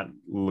slot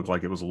looked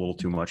like it was a little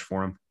too much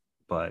for him.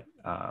 But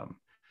I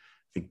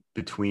think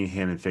between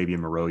him and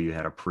Fabian Moreau, you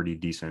had a pretty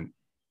decent,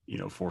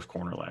 4th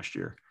corner last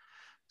year.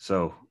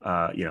 So,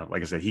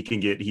 like I said,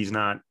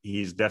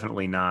 he's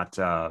definitely not,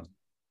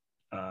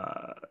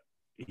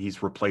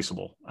 he's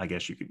replaceable. I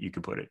guess you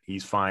could put it.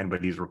 He's fine,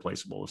 but he's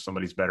replaceable. If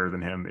somebody's better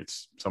than him,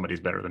 somebody's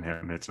better than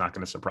him. It's not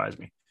going to surprise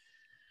me.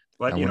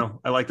 But,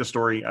 I like the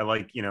story. I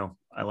like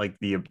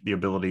the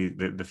ability,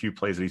 the few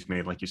plays that he's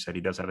made. Like you said,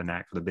 he does have a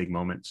knack for the big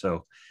moment.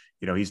 So,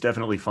 he's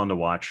definitely fun to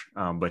watch,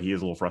 but he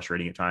is a little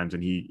frustrating at times,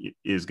 and he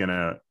is going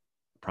to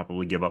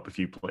probably give up a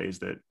few plays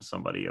that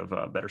somebody of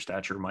a better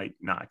stature might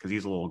not, because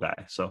he's a little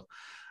guy. So,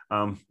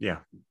 I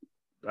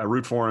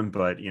root for him,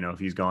 but, if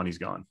he's gone, he's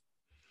gone.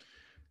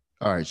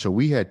 All right. So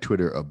we had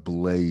Twitter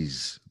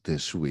ablaze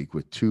this week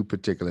with 2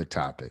 particular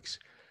topics.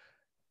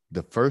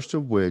 The first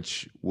of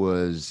which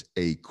was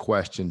a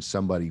question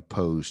somebody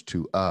posed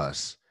to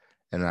us,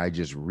 and I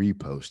just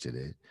reposted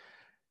it.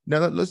 Now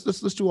let's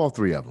do all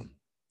 3 of them.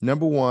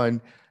 Number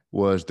 1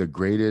 was the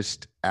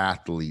greatest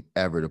athlete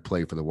ever to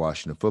play for the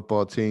Washington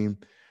football team.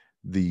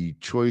 The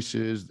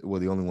choices,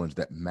 the only ones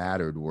that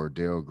mattered were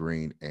Darrell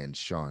Green and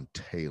Sean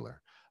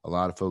Taylor. A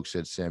lot of folks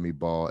said Sammy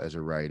Ball as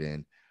a right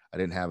end. I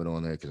didn't have it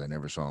on there because I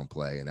never saw him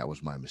play, and that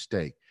was my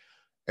mistake.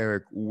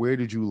 Eric, where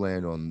did you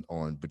land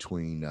on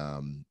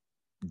between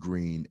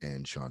Green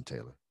and Sean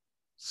Taylor?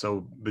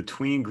 So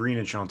between Green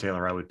and Sean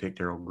Taylor, I would pick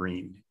Darrell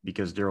Green,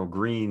 because Darrell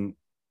Green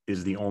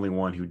is the only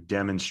one who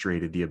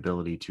demonstrated the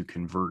ability to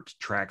convert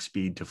track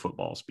speed to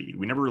football speed.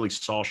 We never really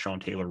saw Sean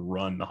Taylor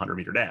run the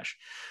 100-meter dash.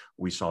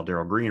 We saw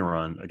Darrell Green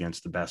run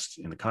against the best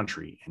in the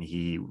country, and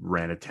he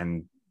ran a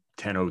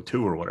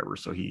 10:02 or whatever.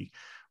 So he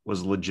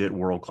was a legit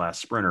world-class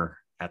sprinter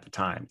at the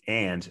time.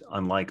 And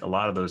unlike a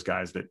lot of those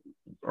guys that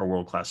are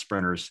world-class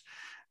sprinters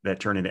that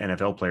turn into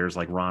NFL players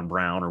like Ron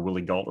Brown or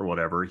Willie Galt or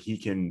whatever, he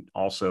can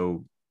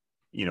also,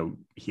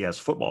 he has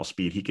football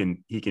speed. He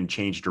can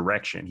change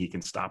direction. He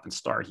can stop and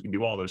start. He can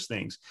do all those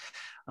things.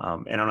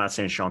 And I'm not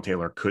saying Sean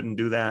Taylor couldn't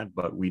do that,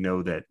 but we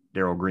know that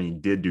Darrell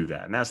Green did do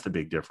that. And that's the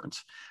big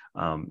difference.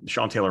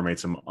 Sean Taylor made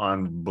some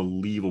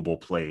unbelievable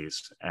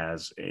plays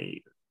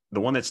the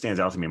one that stands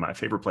out to me, my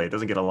favorite play. It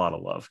doesn't get a lot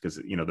of love because,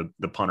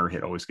 the punter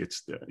hit always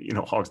gets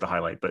hogs the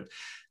highlight, but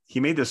he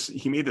made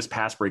this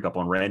pass breakup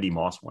on Randy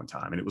Moss one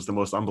time. And it was the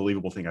most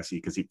unbelievable thing I see,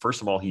 because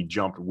first of all, he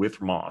jumped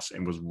with Moss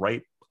and was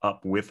right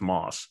up with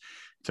Moss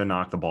to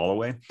knock the ball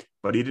away,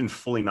 but he didn't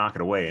fully knock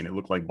it away. And it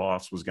looked like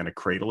Moss was going to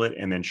cradle it.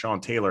 And then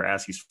Sean Taylor,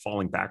 as he's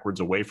falling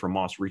backwards away from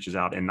Moss, reaches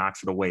out and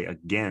knocks it away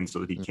again so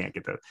that he can't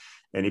get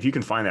and if you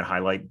can find that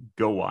highlight,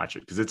 go watch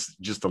it. Cause it's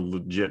just a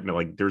legit,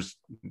 there's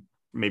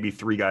maybe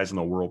 3 guys in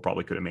the world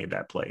probably could have made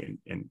that play.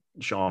 And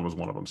Sean was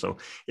one of them. So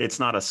it's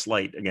not a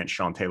slight against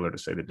Sean Taylor to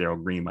say that Darrell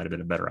Green might've been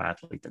a better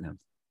athlete than him.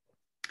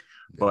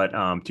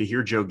 But to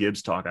hear Joe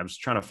Gibbs talk, I was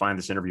trying to find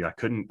this interview. I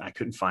couldn't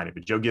find it,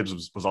 but Joe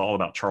Gibbs was all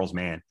about Charles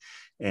Mann.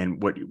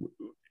 And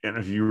and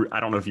I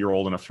don't know if you're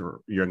old enough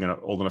to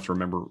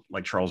remember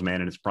like Charles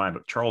Mann in his prime,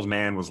 but Charles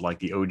Mann was like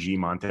the OG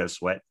Montez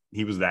Sweat.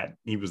 He was that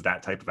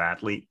type of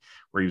athlete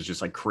where he was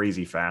just like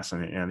crazy fast.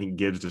 And I think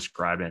Gibbs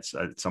described it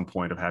at some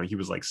point of having, he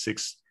was like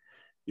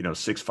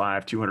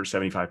 6'5",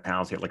 275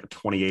 pounds. He had like a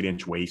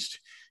 28-inch waist.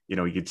 He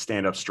could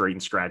stand up straight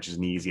and scratch his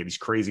knees. He had these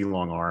crazy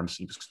long arms.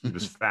 He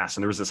was fast.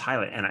 And there was this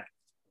highlight, and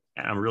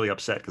I'm really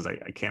upset because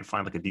I can't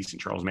find like a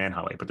decent Charles Mann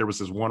highlight, but there was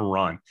this one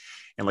run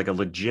and like a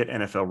legit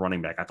NFL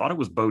running back. I thought it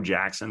was Bo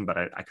Jackson, but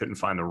I couldn't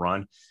find the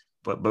run.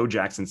 But Bo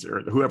Jackson's,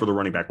 or whoever the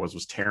running back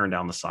was tearing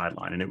down the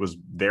sideline, and it was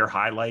their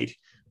highlight.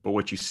 But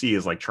what you see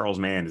is like Charles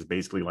Mann is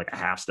basically like a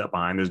half step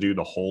behind this dude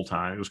the whole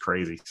time. It was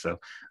crazy. So I'm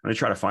going to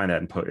try to find that,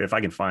 and if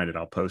I can find it,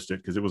 I'll post it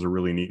because it was a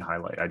really neat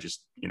highlight. I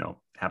just,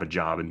 have a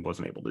job and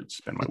wasn't able to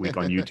spend my week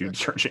on YouTube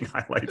searching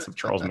highlights of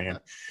Charles Mann.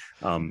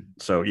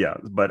 So yeah,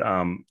 but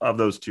of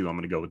those two, I'm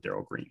going to go with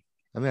Darrell Green.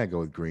 I'm going to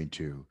go with Green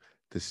too.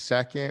 The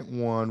second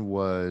one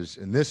was,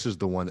 and this is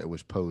the one that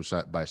was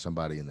posted by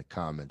somebody in the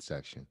comment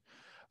section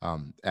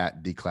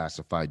at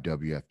Declassified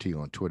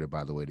WFT on Twitter,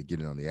 by the way, to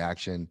get in on the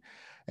action.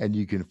 And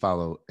you can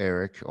follow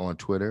Eric on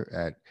Twitter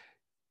at,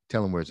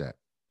 tell him where's that?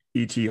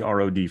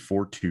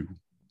 ETROD42.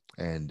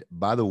 And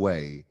by the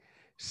way,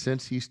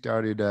 since he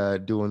started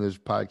doing this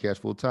podcast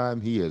full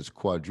time, he has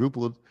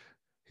quadrupled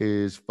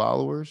his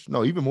followers.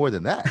 No, even more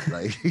than that.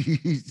 Like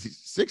he's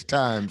 6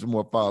 times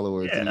more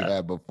followers than he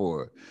had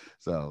before.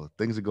 So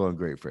things are going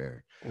great for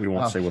Eric. We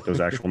won't say what those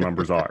actual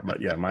numbers are,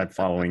 but yeah, my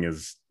following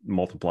is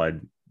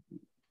multiplied.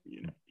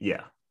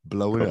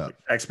 Blowing up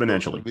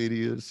exponentially. Social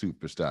media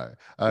superstar.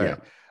 All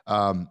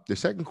right. The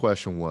second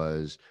question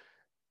was,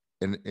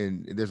 and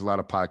there's a lot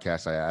of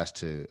podcasts I asked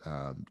to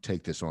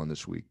take this on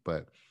this week,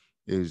 but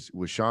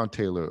was Sean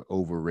Taylor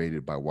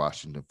overrated by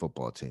Washington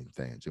football team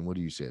fans? And what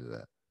do you say to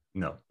that?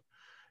 No.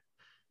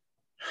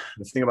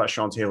 The thing about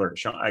Sean Taylor,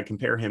 I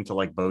compare him to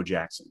like Bo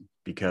Jackson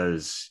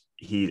because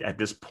he at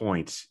this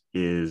point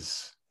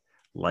is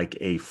like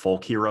a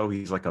folk hero.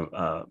 He's like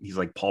he's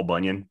like Paul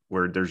Bunyan,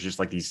 where there's just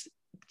like these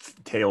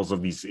tales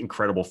of these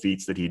incredible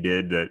feats that he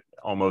did that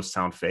almost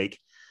sound fake.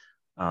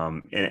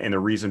 And the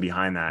reason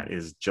behind that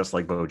is just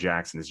like Bo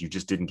Jackson is you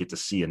just didn't get to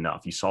see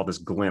enough. You saw this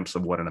glimpse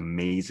of what an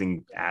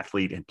amazing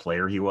athlete and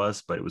player he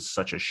was, but it was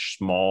such a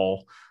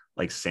small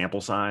like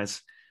sample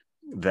size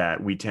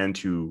that we tend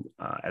to,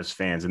 as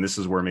fans, and this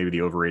is where maybe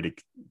the overrated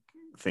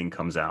thing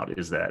comes out,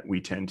 is that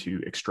we tend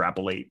to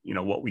extrapolate,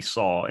 what we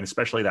saw, and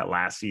especially that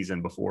last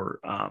season before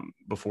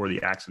the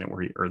accident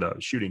or the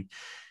shooting,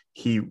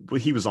 he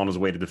was on his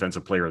way to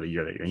Defensive Player of the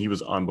Year that year. He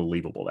was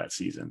unbelievable that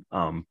season.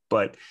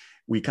 But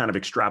we kind of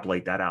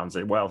extrapolate that out and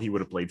say, well, he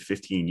would have played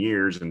 15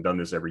 years and done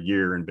this every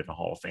year and been a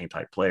Hall of Fame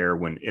type player,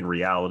 when in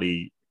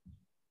reality,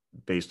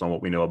 based on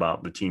what we know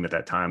about the team at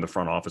that time, the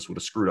front office would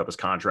have screwed up his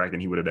contract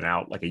and he would have been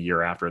out like a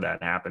year after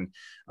that happened.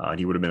 And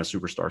he would have been a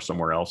superstar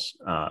somewhere else,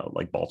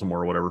 like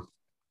Baltimore or whatever.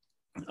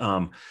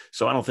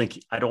 So I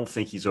don't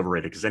think he's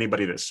overrated, because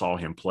anybody that saw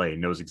him play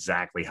knows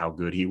exactly how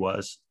good he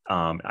was.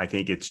 I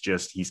think it's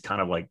just, he's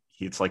kind of like,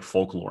 it's like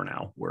folklore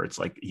now, where it's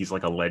like, he's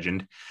like a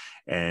legend,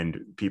 and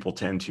people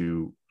tend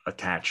to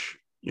attach,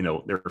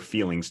 their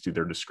feelings to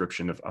their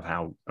description of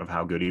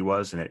how good he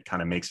was. And it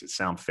kind of makes it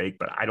sound fake,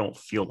 but I don't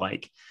feel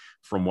like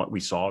from what we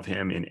saw of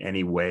him in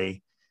any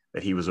way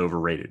that he was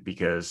overrated,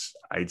 because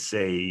I'd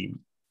say,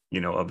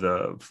 of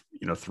the,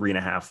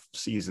 3.5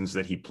 seasons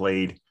that he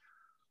played,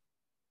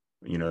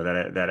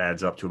 that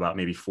adds up to about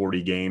maybe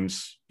 40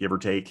 games, give or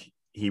take.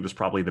 He was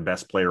probably the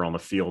best player on the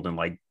field in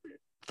like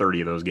 30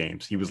 of those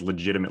games. He was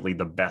legitimately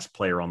the best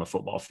player on the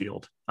football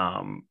field.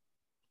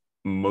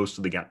 Most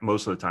of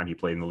the time he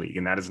played in the league.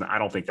 And I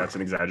don't think that's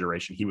an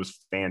exaggeration. He was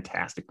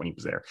fantastic when he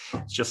was there.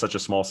 It's just such a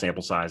small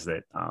sample size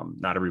that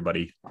not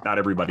everybody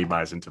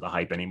buys into the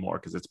hype anymore,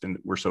 because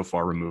we're so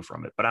far removed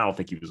from it. But I don't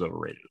think he was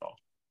overrated at all.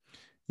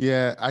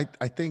 Yeah,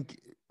 I think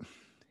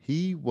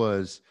he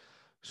was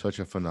such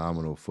a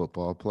phenomenal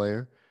football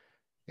player.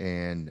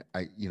 And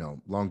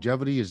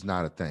longevity is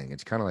not a thing.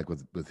 It's kind of like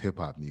with hip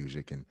hop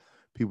music, and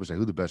people say,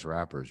 who the best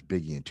rappers?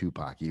 Biggie and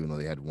Tupac, even though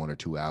they had 1 or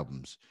 2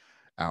 albums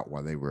out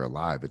while they were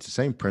alive. It's the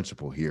same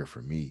principle here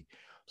for me.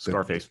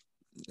 Scarface.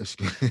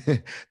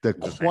 The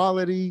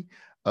quality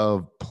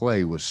of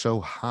play was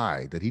so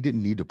high that he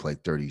didn't need to play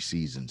 30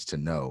 seasons to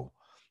know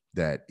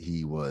that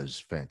he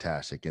was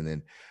fantastic. And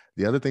then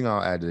the other thing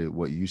I'll add to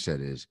what you said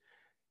is,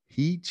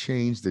 he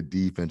changed the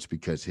defense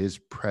because his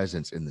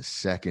presence in the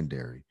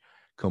secondary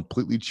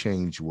completely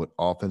changed what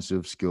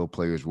offensive skill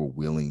players were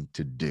willing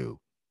to do.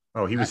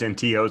 Oh, he was in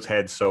T.O.'s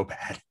head so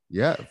bad.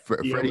 Yeah,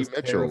 Freddie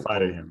Mitchell.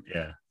 Of him.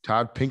 Yeah.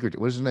 Todd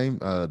Pinkerton. What's his name?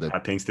 Todd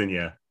Pinkston.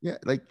 Yeah. Yeah,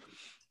 like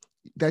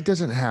that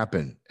doesn't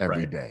happen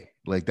every day.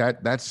 Like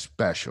that's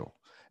special,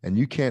 and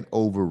you can't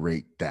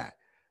overrate that.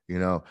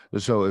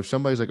 So if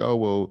somebody's like, oh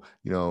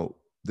well,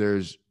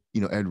 there's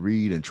Ed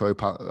Reed and Troy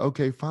Polamalu.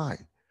 Okay,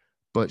 fine,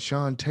 but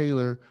Sean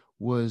Taylor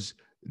was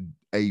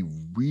a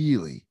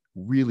really,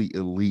 really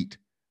elite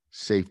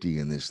safety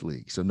in this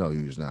league. So no,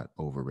 he was not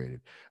overrated.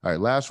 All right,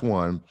 last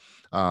one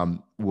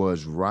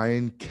was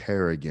Ryan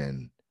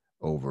Kerrigan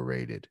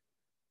overrated?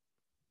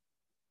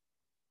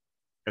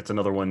 That's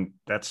another one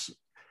that's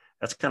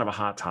kind of a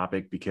hot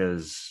topic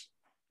because,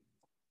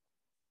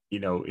 you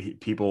know,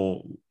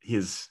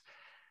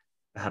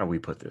 how do we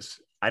put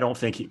this? I don't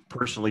think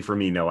personally for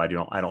me, no, I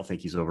don't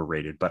think he's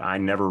overrated, but I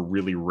never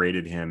really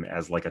rated him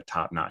as like a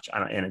top notch.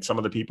 And some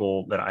of the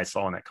people that I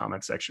saw in that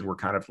comment section were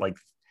kind of like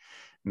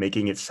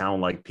making it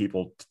sound like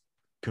people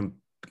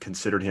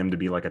considered him to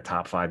be like a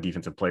top 5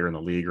 defensive player in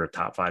the league or a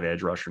top 5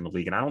 edge rusher in the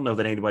league. And I don't know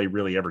that anybody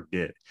really ever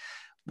did.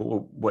 But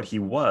what he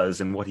was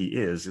and what he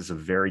is a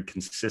very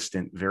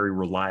consistent, very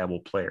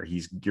reliable player.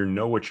 You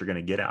know what you're going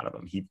to get out of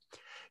him.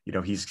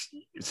 He's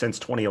since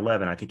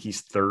 2011, I think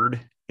he's 3rd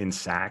in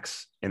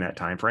sacks in that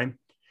time frame,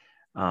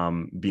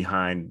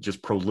 behind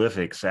just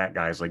prolific sack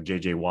guys like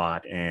JJ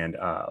Watt and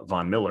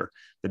Von Miller.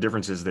 The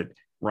difference is that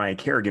Ryan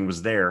Kerrigan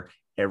was there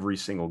every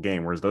single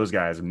game, whereas those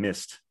guys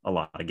missed a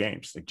lot of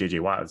games. Like JJ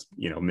Watt,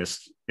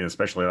 missed,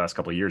 especially the last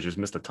couple of years, just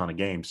missed a ton of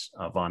games.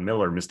 Von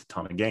Miller missed a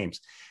ton of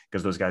games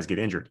because those guys get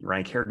injured.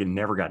 Ryan Kerrigan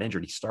never got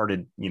injured. He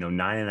started,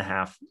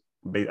 9.5.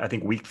 I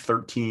think week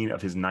 13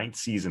 of his 9th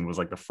season was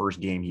like the first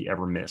game he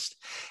ever missed.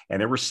 And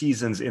there were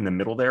seasons in the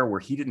middle there where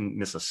he didn't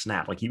miss a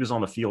snap. Like he was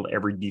on the field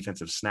every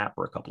defensive snap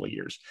for a couple of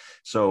years.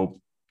 So,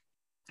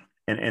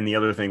 and the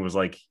other thing was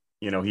like,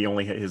 he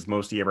only had his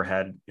most he ever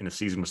had in a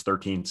season was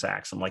 13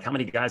 sacks. I'm like, how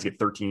many guys get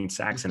 13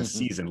 sacks in a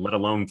season, let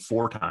alone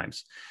 4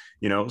 times?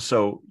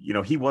 So,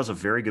 he was a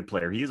very good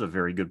player. He is a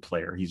very good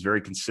player. He's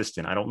very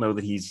consistent. I don't know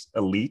that he's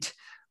elite.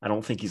 I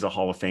don't think he's a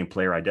Hall of Fame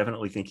player. I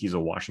definitely think he's a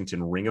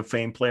Washington Ring of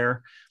Fame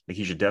player. Like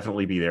he should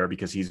definitely be there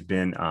because he is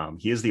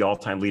the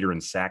all-time leader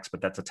in sacks, but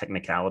that's a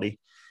technicality.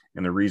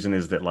 And the reason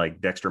is that like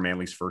Dexter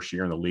Manley's first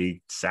year in the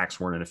league, sacks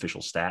weren't an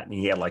official stat. And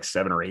he had like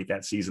 7 or 8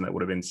 that season that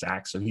would have been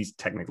sacks. So he's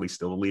technically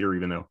still the leader,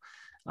 even though,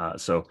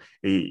 so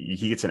he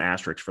gets an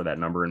asterisk for that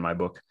number in my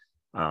book.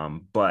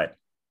 But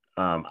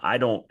I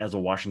don't, as a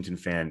Washington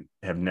fan,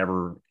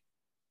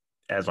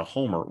 as a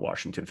Homer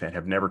Washington fan,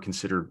 have never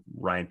considered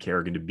Ryan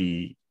Kerrigan to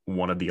be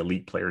one of the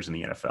elite players in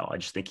the NFL. I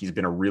just think he's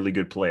been a really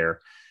good player.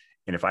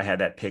 And if I had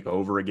that pick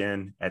over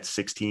again at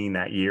 16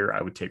 that year,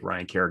 I would take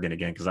Ryan Kerrigan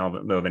again, because I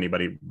don't know of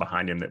anybody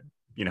behind him that,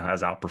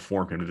 has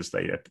outperformed him to this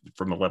day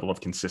from a level of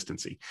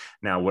consistency.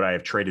 Now, would I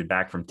have traded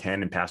back from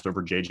 10 and passed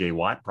over JJ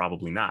Watt?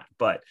 Probably not,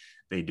 but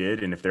they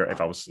did. And if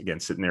I was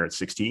again sitting there at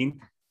 16,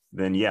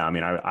 then yeah,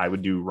 I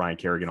would do Ryan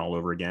Kerrigan all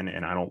over again.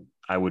 And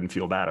I wouldn't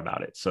feel bad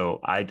about it.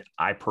 So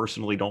I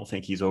personally don't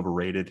think he's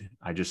overrated.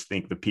 I just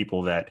think the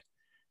people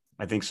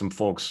I think some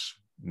folks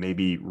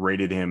maybe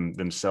rated him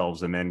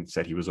themselves and then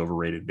said he was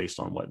overrated based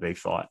on what they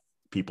thought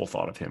people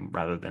thought of him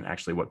rather than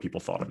actually what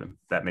people thought of him.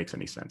 If that makes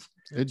any sense.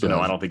 So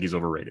no, I don't think he's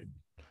overrated.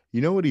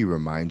 You know what he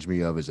reminds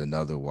me of is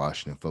another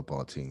Washington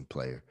football team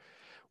player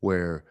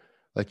where,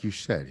 like you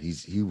said,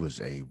 he was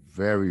a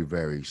very,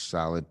 very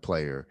solid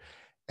player.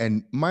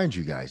 And mind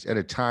you guys, at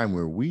a time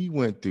where we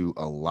went through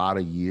a lot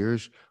of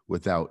years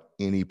without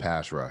any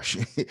pass rush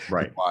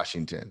right. in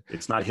Washington.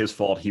 It's not his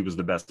fault. He was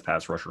the best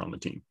pass rusher on the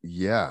team.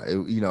 Yeah.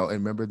 And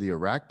remember the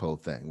Orakpo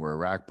thing where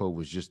Orakpo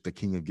was just the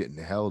king of getting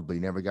held, but he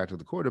never got to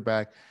the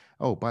quarterback.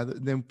 Oh,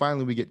 then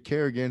finally we get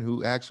Kerrigan,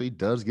 who actually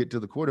does get to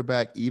the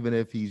quarterback, even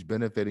if he's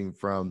benefiting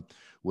from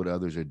what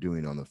others are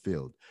doing on the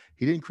field.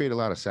 He didn't create a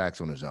lot of sacks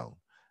on his own.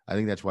 I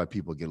think that's why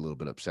people get a little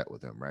bit upset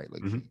with him, right?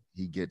 Like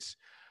he gets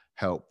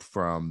help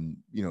from,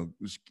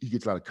 he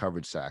gets a lot of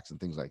coverage sacks and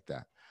things like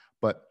that.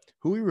 But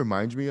who he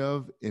reminds me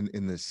of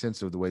in the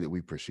sense of the way that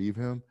we perceive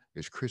him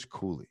is Chris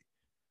Cooley.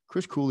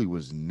 Chris Cooley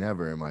was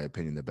never, in my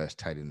opinion, the best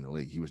tight end in the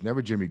league. He was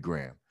never Jimmy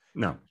Graham.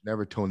 No.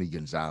 Never Tony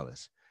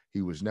Gonzalez.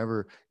 He was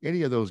never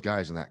any of those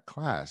guys in that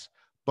class,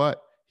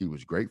 but he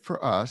was great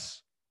for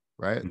us,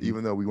 right? Mm-hmm.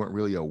 Even though we weren't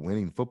really a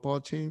winning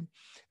football team.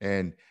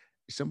 And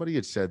somebody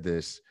had said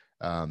this,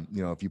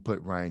 if you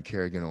put Ryan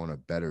Kerrigan on a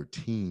better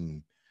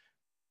team,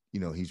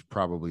 he's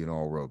probably an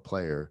all-world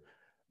player.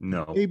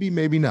 No,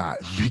 maybe not,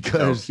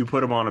 because if you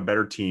put him on a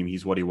better team,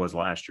 he's what he was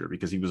last year,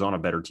 because he was on a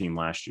better team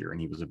last year and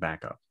he was a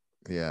backup.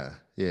 Yeah.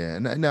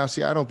 And now,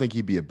 see, I don't think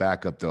he'd be a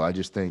backup though. I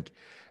just think,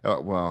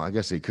 I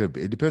guess it could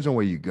be. It depends on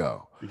where you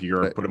go. If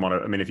you're put him on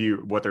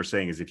what they're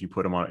saying is if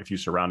you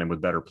surround him with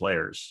better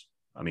players,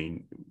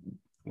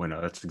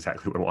 that's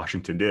exactly what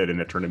Washington did, and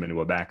it turned him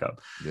into a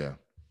backup.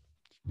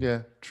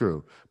 Yeah,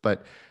 true.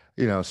 But,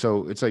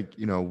 so it's like,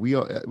 we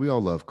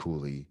all love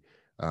Cooley.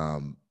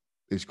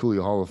 Is Cooley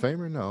a Hall of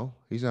Famer? No,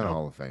 he's not a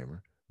Hall of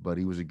Famer, but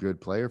he was a good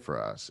player for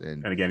us.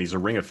 And again, he's a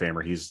Ring of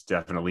Famer. He's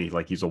definitely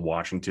he's a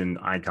Washington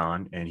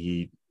icon, and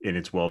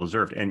it's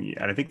well-deserved. And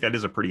I think that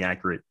is a pretty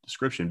accurate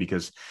description,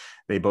 because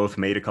they both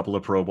made a couple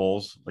of Pro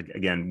Bowls. Like,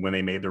 again, when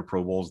they made their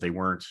Pro Bowls, they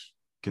weren't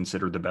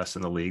considered the best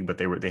in the league, but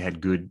they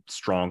had good,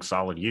 strong,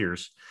 solid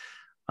years.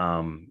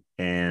 And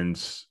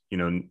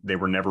they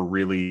were never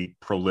really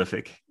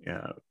prolific,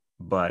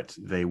 but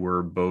they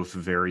were both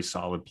very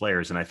solid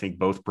players. And I think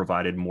both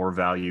provided more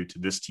value to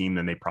this team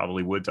than they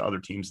probably would to other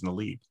teams in the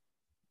league.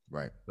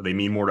 Right. So they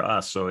mean more to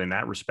us. So in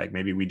that respect,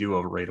 maybe we do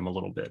overrate them a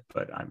little bit,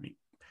 but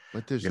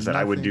But there's like I said,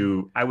 I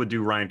would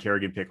do Ryan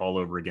Kerrigan pick all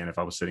over again if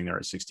I was sitting there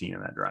at 16 in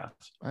that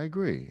draft. I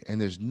agree.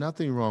 And there's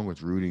nothing wrong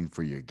with rooting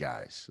for your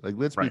guys. Like,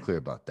 let's be clear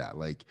about that.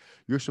 Like,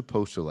 you're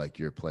supposed to like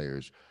your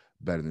players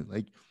better than,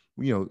 like,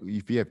 you know,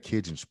 if you have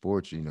kids in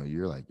sports, you know,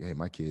 you're like, hey,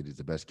 my kid is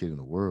the best kid in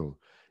the world,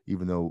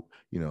 even though,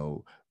 you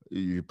know,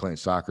 you're playing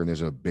soccer and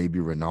there's a baby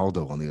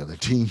Ronaldo on the other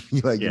team.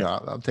 You're like, you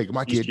know, I'm taking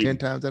my kid 10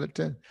 times out of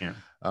 10.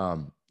 Yeah.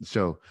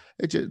 So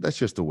that's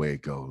just the way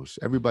it goes.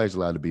 Everybody's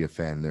allowed to be a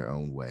fan in their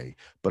own way,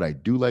 but I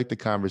do like the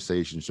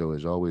conversation. So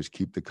as always,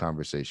 keep the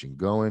conversation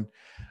going.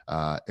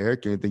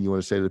 Eric, anything you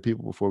want to say to the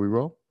people before we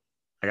roll?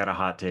 I got a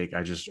hot take.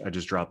 I just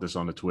dropped this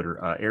onto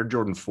Twitter. Air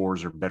Jordan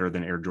 4s are better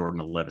than Air Jordan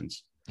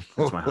 11s.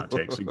 That's my hot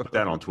take. So you can put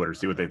that on Twitter,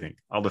 see what they think.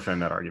 I'll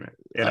defend that argument.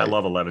 And I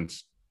love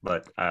 11s,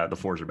 but the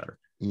 4s are better.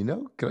 You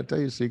know, can I tell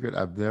you a secret?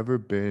 I've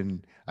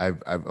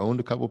owned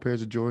a couple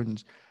pairs of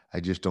Jordans. I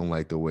just don't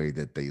like the way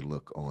that they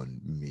look on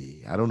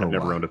me. I don't know. I've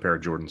never owned a pair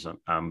of Jordans.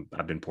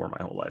 I've been poor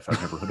my whole life.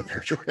 I've never owned a pair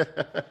of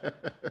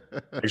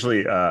Jordans.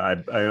 Actually, I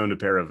owned a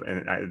pair of,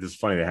 and this is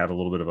funny, they have a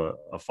little bit of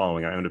a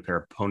following. I owned a pair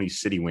of Pony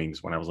City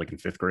Wings when I was like in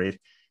 5th grade,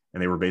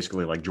 and they were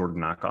basically like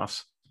Jordan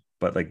knockoffs.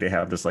 But like they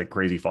have this like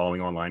crazy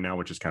following online now,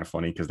 which is kind of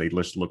funny because they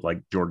just look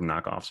like Jordan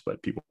knockoffs,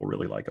 but people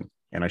really like them.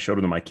 And I showed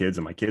them to my kids,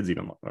 and my kids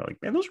even were like,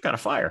 man, those are kind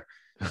of fire.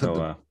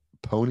 So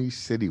Pony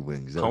City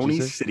Wings.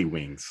 Pony City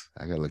Wings.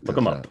 I gotta look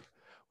them up.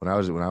 When I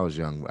was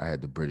young, I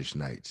had the British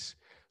Knights.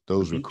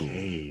 Those were cool.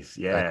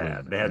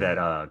 Yeah, they had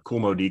that Kool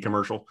Moe Dee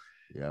commercial.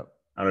 Yep.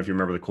 I don't know if you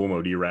remember the Kool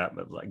Moe Dee rap,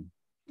 but like,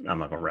 I'm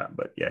not gonna rap,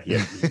 but yeah, he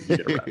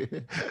did a rap.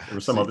 There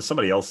was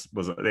somebody else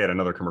they had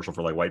another commercial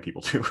for like white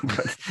people too,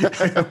 but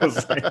it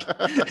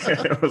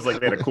was like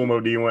they had a Kool Moe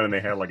Dee one and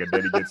they had like a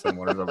Debbie Gibson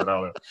one or something.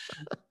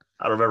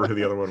 I don't remember who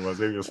the other one was.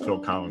 Maybe it was Phil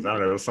Collins. I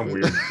don't know. It was some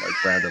weird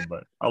like random,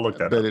 but I'll look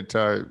that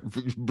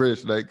up.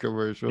 British Knight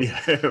commercial. Yeah,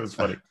 it was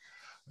funny.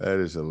 That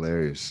is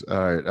hilarious.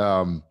 All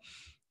right.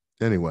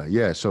 Anyway,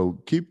 yeah.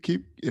 So keep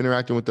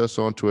interacting with us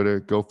on Twitter.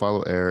 Go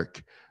follow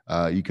Eric.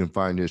 You can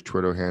find his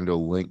Twitter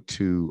handle linked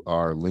to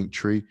our link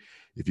tree.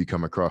 If you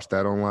come across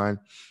that online,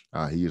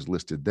 he is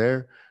listed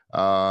there.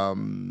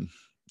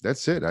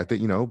 That's it. I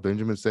think, you know,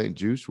 Benjamin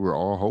St-Juste, we're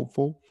all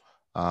hopeful.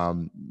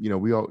 You know,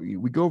 we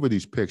go over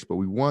these picks, but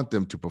we want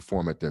them to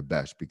perform at their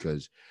best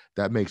because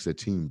that makes the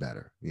team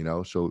better, you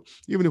know? So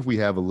even if we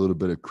have a little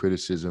bit of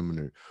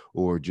criticism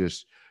or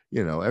just,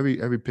 you know,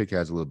 every pick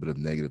has a little bit of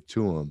negative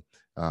to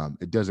them.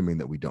 It doesn't mean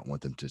that we don't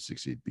want them to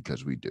succeed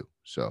because we do.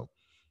 So.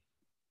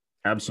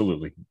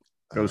 Absolutely.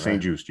 Go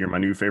St-Juste. You're my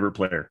new favorite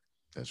player.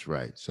 That's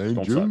right.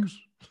 St-Juste.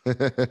 All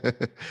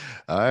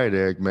right,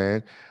 Eric,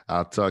 man.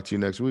 I'll talk to you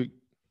next week.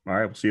 All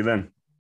right. We'll see you then.